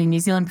 particularly New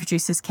Zealand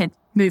producers, can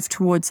move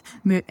towards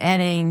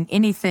adding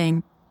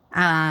anything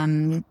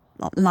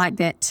like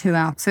that to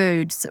our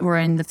foods or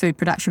in the food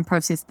production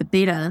process, the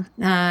better.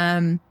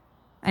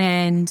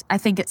 And I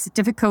think it's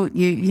difficult,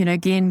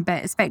 again,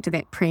 but it's back to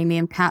that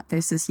premium cut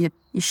versus your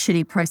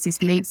shitty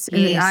processed meats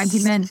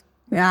argument.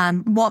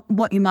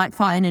 What you might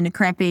find in a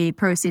crappy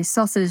processed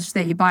sausage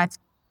that you buy,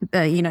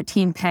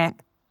 10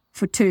 pack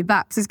for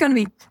 $2 is going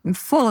to be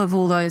full of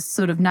all those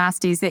sort of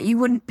nasties that you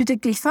wouldn't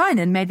particularly find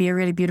in maybe a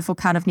really beautiful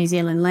cut of New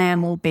Zealand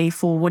lamb or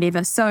beef or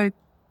whatever. So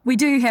we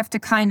do have to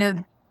kind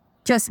of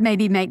just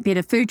maybe make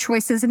better food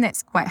choices, and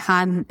that's quite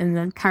hard in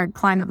the current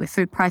climate where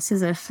food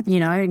prices are,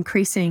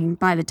 increasing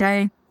by the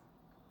day.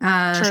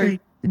 True.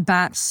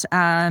 But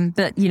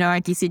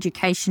I guess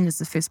education is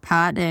the first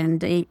part,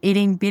 and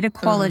eating better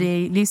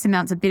quality, less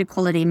amounts of better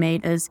quality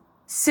meat is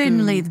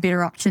certainly the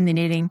better option than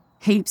eating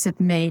heaps of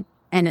meat,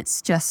 and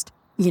it's just,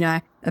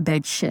 a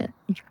bag shit.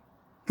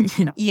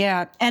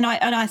 Yeah, and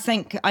I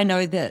think I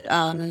know that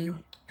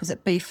was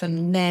it Beef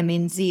and Lamb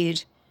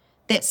NZ?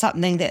 That's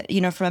something that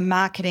from a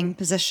marketing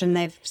position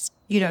they've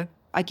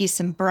I guess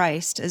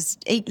embraced is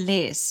eat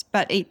less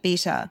but eat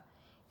better,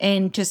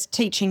 and just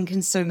teaching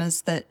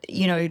consumers that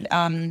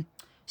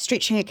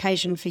stretching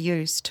occasion for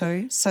use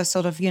too. So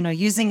sort of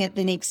using it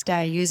the next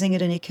day, using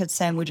it in your kids'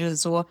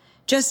 sandwiches, or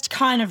just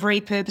kind of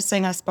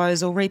repurposing, I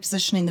suppose, or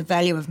repositioning the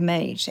value of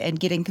meat and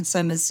getting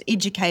consumers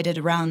educated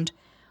around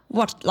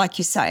what, like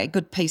you say, a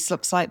good piece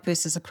looks like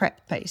versus a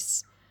crap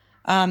piece.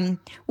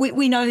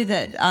 We know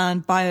that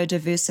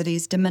biodiversity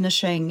is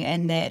diminishing,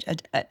 and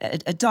that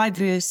a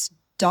diverse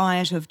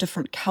diet of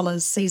different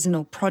colours,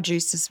 seasonal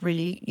produce is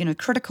really,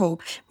 critical.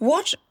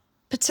 What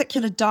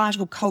particular diet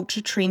or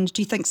culture trend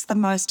do you think is the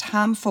most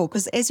harmful?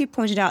 Because as you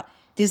pointed out,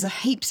 there's a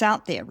heaps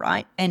out there,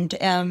 right?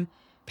 And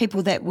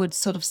people that would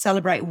sort of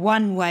celebrate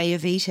one way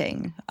of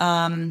eating,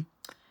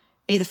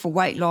 either for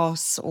weight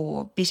loss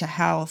or better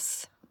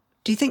health.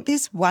 Do you think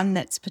there's one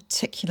that's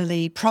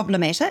particularly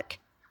problematic?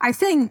 I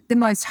think the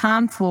most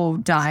harmful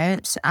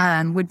diet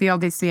would be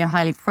obviously a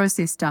highly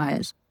processed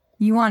diet.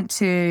 You want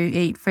to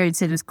eat foods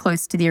that are as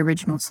close to the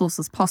original source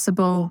as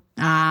possible.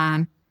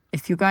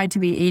 If you're going to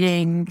be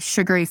eating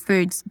sugary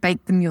foods,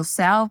 bake them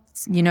yourself.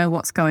 You know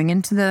what's going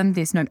into them.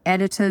 There's no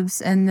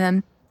additives in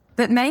them.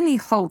 But mainly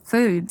whole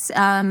foods,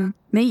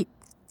 meat,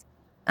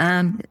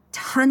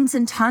 tons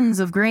and tons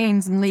of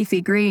greens and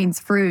leafy greens,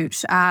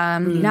 fruit,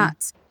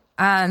 nuts.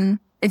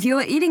 If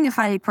you're eating a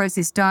highly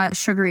processed diet,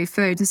 sugary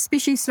foods,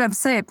 especially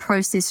say a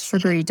processed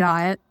sugary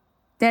diet,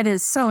 that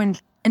is so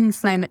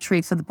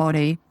inflammatory for the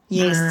body.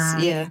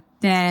 Yes, yeah.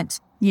 That,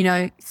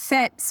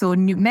 fats or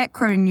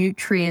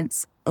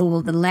macronutrients,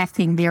 or the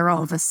lacking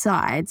thereof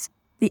aside,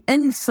 the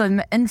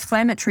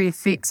inflammatory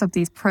effects of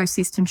these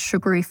processed and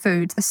sugary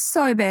foods are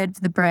so bad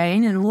for the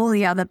brain and all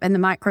the other, and the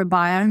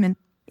microbiome and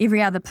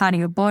every other part of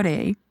your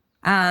body.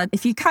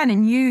 If you kind of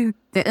knew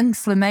the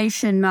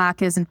inflammation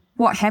markers and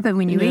what happened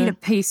when you eat a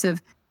piece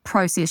of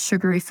processed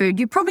sugary food,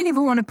 you probably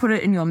never want to put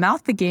it in your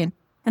mouth again.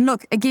 And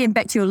look, again,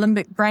 back to your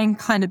limbic brain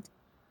kind of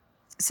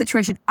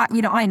situation.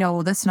 I know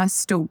all this, and I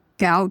still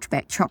gouge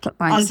back chocolate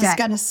by I was just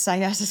going to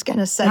say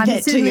I'm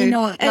that to you.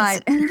 Not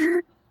like,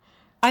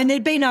 and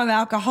there'd be no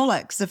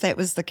alcoholics if that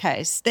was the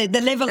case. The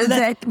level,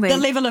 exactly. the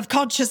level of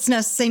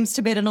consciousness seems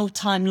to be at an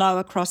all-time low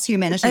across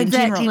humanity in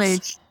general.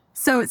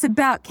 So it's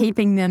about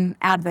keeping them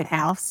out of the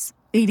house,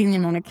 eating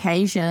them on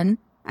occasion,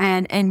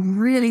 and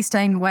really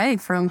staying away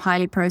from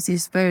highly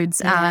processed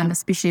foods,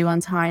 especially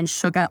ones high in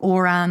sugar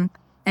or and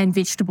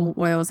vegetable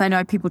oils. I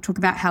know people talk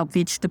about how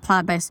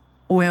plant-based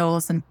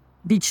oils and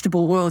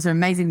vegetable oils are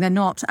amazing. They're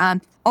not.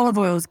 Olive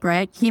oil is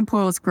great, hemp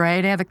oil is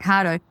great,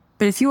 avocado.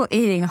 But if you're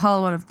eating a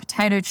whole lot of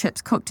potato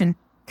chips cooked in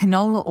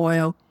canola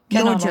oil,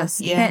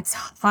 that's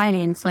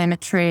highly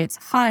inflammatory. It's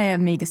high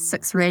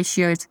omega-6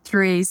 ratio to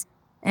 3s.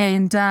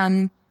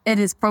 And it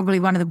is probably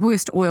one of the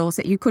worst oils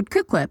that you could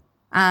cook with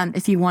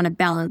if you want to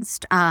balance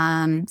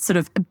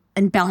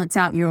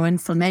out your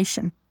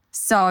inflammation.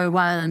 So,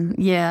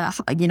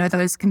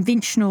 those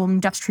conventional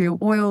industrial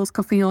oils,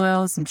 coffee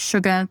oils and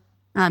sugar,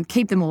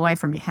 keep them away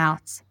from your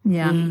house.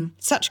 Yeah.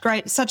 Such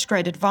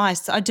great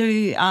advice. I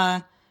do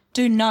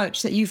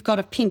note that you've got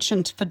a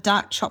penchant for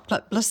dark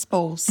chocolate bliss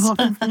balls. Look,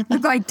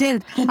 I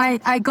did.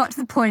 I got to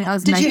the point I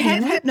was Did making you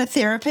have it.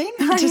 hypnotherapy?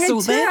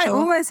 I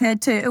always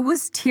had to. It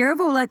was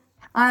terrible. Like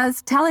I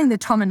was telling the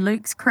Tom and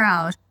Luke's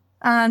crowd,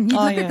 you'd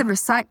look at the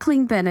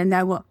recycling bin and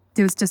there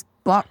was just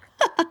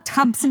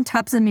tubs and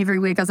tubs of them every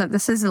week. I was like,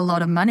 this is a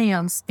lot of money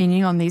I'm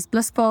spending on these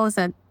bliss balls,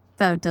 and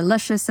they're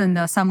delicious and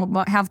they're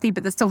somewhat healthy,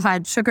 but they're still high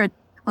in sugar.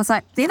 I was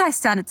like, then I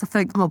started to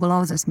think,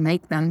 I'll just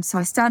make them. So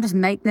I started to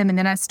make them, and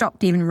then I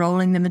stopped even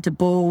rolling them into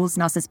balls,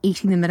 and I was just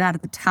eating them out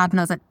of the tub, and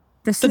I was like,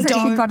 this has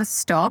actually got to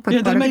stop.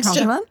 I've got a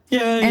problem.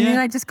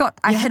 Then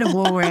I hit a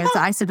wall where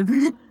I sort of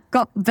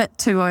got a bit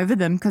too over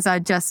them because I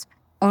just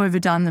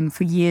overdone them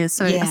for years.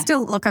 So I've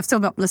still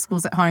got bliss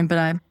balls at home,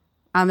 but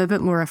I'm a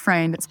bit more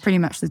afraid. It's pretty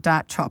much the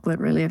dark chocolate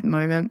really at the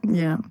moment.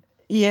 Yeah.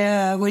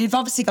 Yeah, well, you've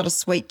obviously got a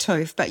sweet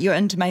tooth, but you're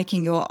into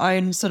making your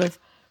own sort of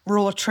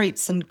raw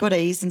treats and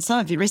goodies, and some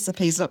of your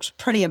recipes looked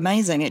pretty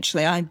amazing,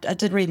 actually. I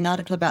did read an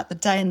article about the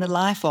day in the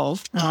life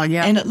of,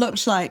 and it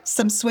looked like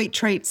some sweet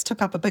treats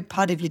took up a big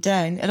part of your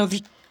day and of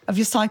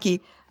your psyche.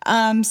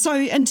 So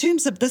in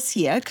terms of this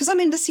year, because,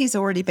 this year's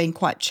already been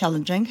quite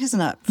challenging,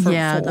 hasn't it, for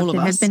all of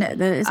us?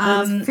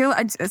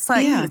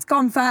 It's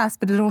gone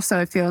fast, but it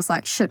also feels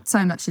like shit,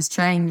 so much has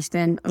changed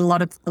and a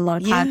lot of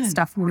hard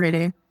stuff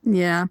already.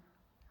 Yeah.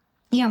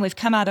 Yeah, we've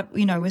come out of,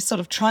 we're sort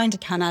of trying to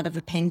come out of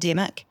a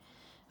pandemic.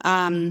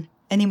 And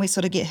then we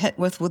sort of get hit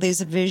with,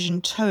 there's a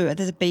version 2,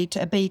 there's a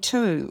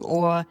B2,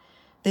 or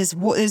there's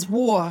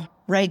war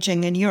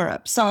raging in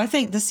Europe. So I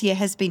think this year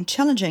has been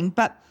challenging.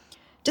 But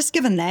just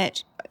given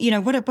that,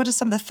 what are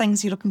some of the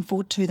things you're looking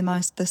forward to the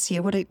most this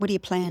year? What are your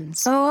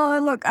plans? Oh,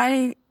 look,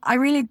 I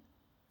really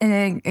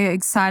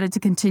excited to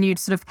continue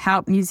to sort of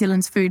help New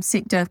Zealand's food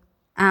sector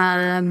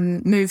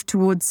move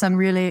towards some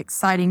really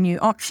exciting new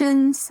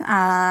options,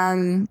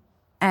 and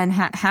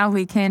how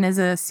we can, as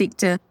a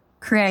sector,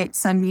 create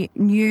some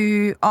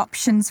new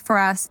options for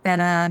us that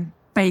are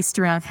based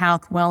around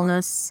health,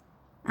 wellness,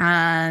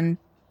 and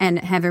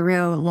have a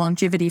real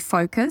longevity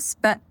focus.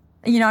 But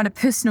at a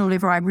personal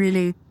level, I'm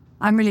really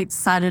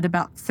excited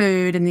about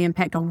food and the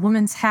impact on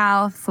women's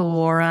health,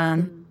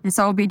 and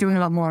so I'll be doing a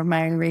lot more of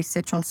my own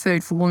research on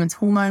food for women's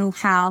hormonal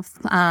health,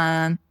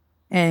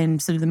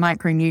 and sort of the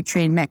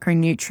micronutrient,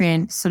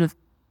 macronutrient sort of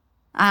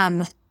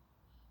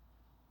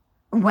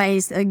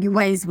ways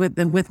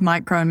with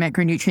micro and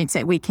macronutrients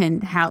that we can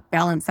help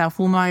balance our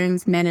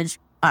hormones, manage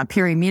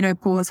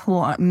perimenopause,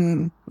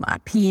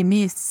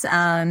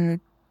 PMS,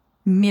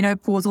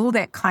 menopause, all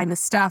that kind of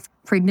stuff,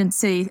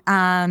 pregnancy.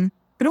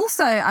 But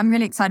also I'm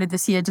really excited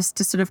this year just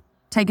to sort of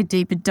take a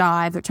deeper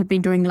dive, which I've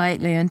been doing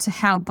lately, into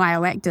how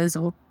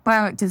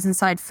bioactors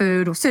inside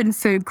food or certain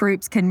food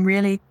groups can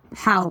really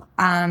help,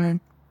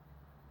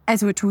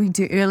 as we were talking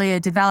to earlier,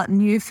 develop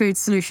new food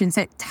solutions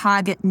that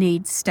target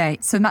need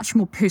states. So much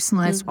more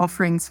personalized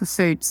offerings for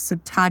food, so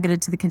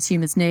targeted to the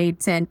consumer's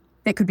needs. And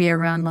that could be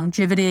around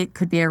longevity, it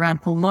could be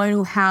around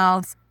hormonal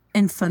health,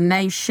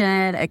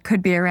 inflammation, it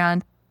could be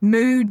around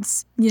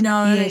moods,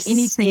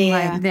 anything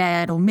like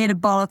that, or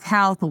metabolic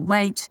health or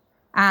weight,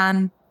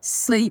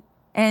 sleep.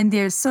 And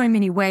there's so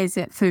many ways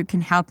that food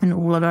can help in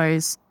all of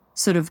those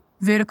sort of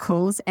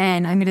verticals.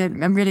 And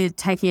I'm really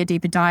taking a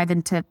deeper dive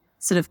into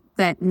sort of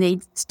that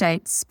need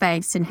state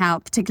space and how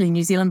particularly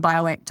New Zealand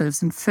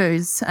bioactives and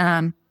foods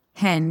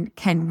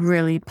can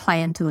really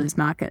play into this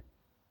market.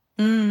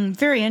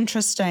 Very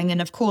interesting.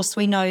 And of course,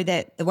 we know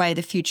that the way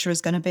the future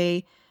is going to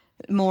be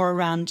more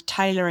around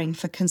tailoring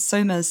for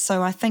consumers.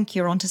 So I think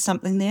you're onto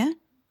something there.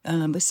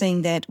 We're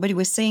seeing that,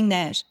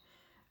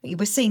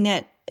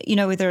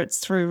 whether it's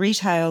through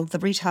the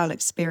retail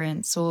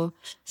experience, or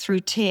through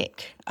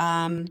tech,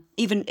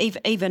 even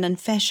in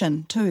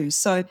fashion too.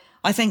 So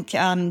I think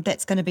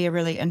that's going to be a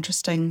really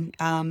interesting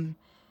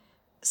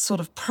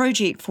sort of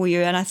project for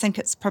you, and I think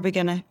it's probably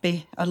going to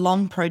be a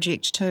long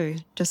project too.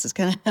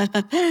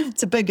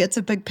 It's a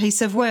big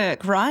piece of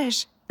work,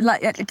 right?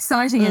 Like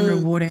exciting and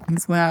rewarding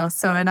as well.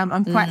 So, and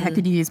I'm quite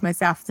happy to use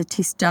myself as a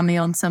test dummy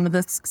on some of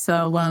this.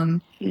 So,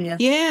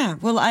 yeah.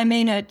 Well, I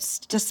mean, it's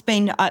just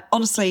been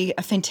honestly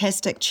a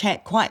fantastic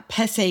chat, quite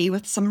pithy,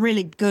 with some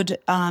really good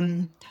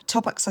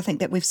topics. I think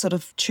that we've sort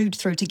of chewed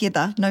through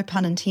together. No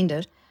pun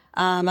intended.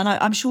 And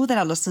I'm sure that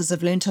our listeners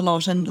have learnt a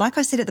lot. And like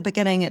I said at the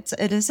beginning, it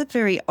is a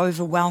very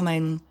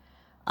overwhelming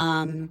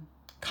kind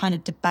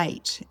of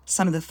debate.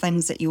 Some of the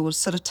things that you were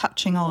sort of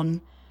touching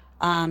on,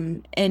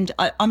 and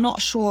I'm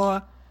not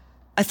sure.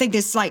 I think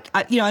there's I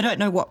don't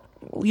know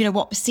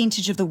what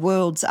percentage of the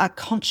world's are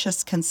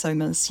conscious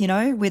consumers,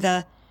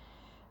 whether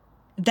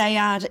they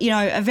are,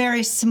 a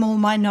very small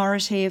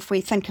minority if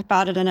we think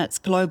about it in its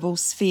global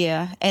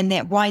sphere, and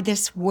that why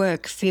this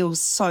work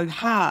feels so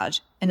hard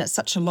and it's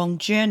such a long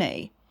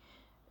journey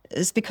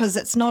is because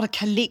it's not a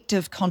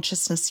collective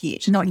consciousness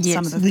yet. Not yet.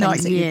 Some of the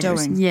things that you're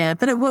doing. Yeah,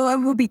 but it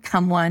will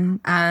become one.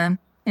 And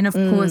of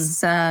course,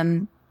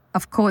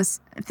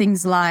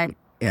 things like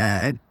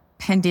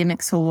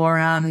pandemics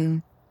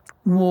or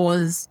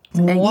wars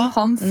and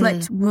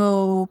conflict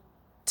will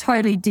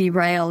totally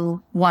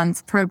derail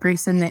one's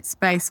progress in that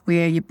space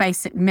where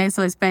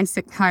Maslow's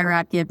basic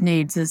hierarchy of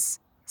needs is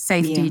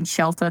safety and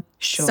shelter.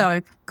 Sure.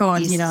 So,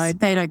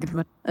 they don't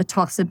give a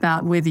toss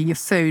about whether your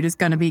food is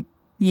going to be,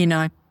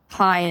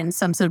 high in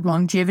some sort of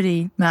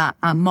longevity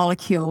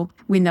molecule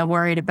when they're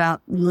worried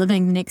about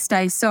living the next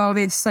day. So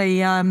obviously,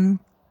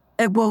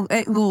 it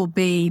will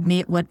be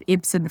met with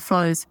ebbs and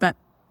flows, but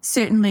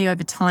certainly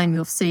over time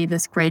you'll see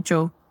this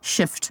gradual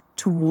shift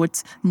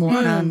towards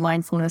more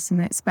mindfulness in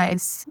that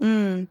space.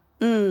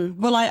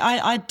 Well,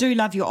 I do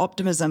love your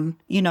optimism,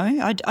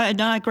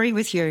 I agree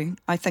with you.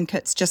 I think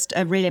it's just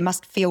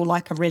must feel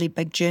like a really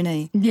big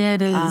journey. Yeah,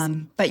 it is.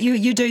 But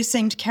you do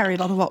seem to carry a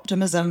lot of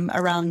optimism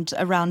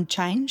around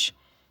change.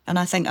 And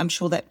I'm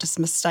sure that just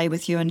must stay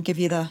with you and give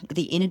you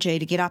the energy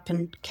to get up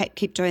and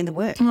keep doing the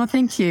work. Well,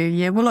 thank you.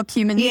 Yeah, well, look,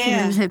 humans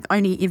have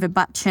only ever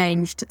but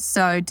changed.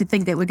 So to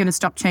think that we're going to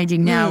stop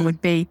changing now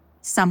would be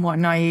somewhat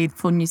naive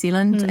for New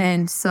Zealand.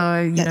 And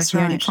so, the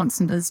only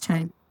constant is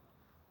change.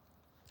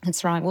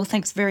 That's right. Well,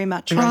 thanks very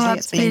much, Rosie.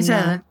 It's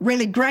been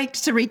really great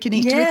to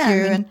reconnect with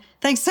you. And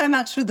thanks so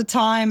much for the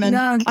time. And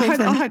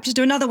I hope to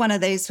do another one of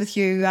these with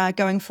you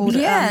going forward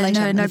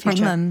later. No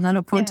problem. I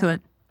look forward to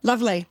it.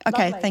 Lovely.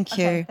 Okay, thank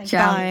you.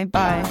 Ciao.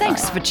 Bye.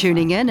 Thanks for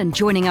tuning in and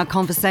joining our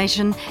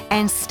conversation,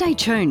 and stay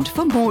tuned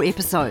for more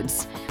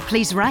episodes.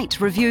 Please rate,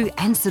 review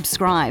and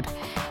subscribe.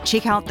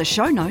 Check out the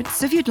show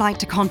notes if you'd like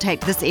to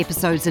contact this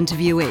episode's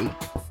interviewee.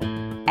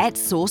 At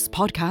Source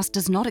Podcast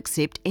does not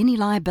accept any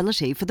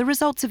liability for the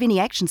results of any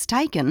actions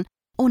taken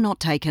or not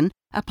taken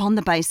upon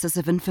the basis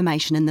of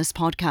information in this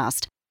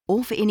podcast,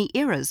 or for any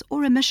errors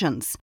or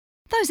omissions.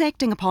 Those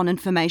acting upon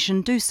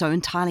information do so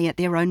entirely at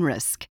their own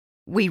risk.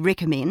 We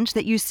recommend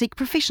that you seek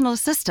professional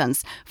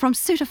assistance from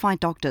certified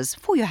doctors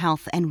for your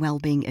health and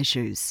wellbeing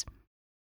issues.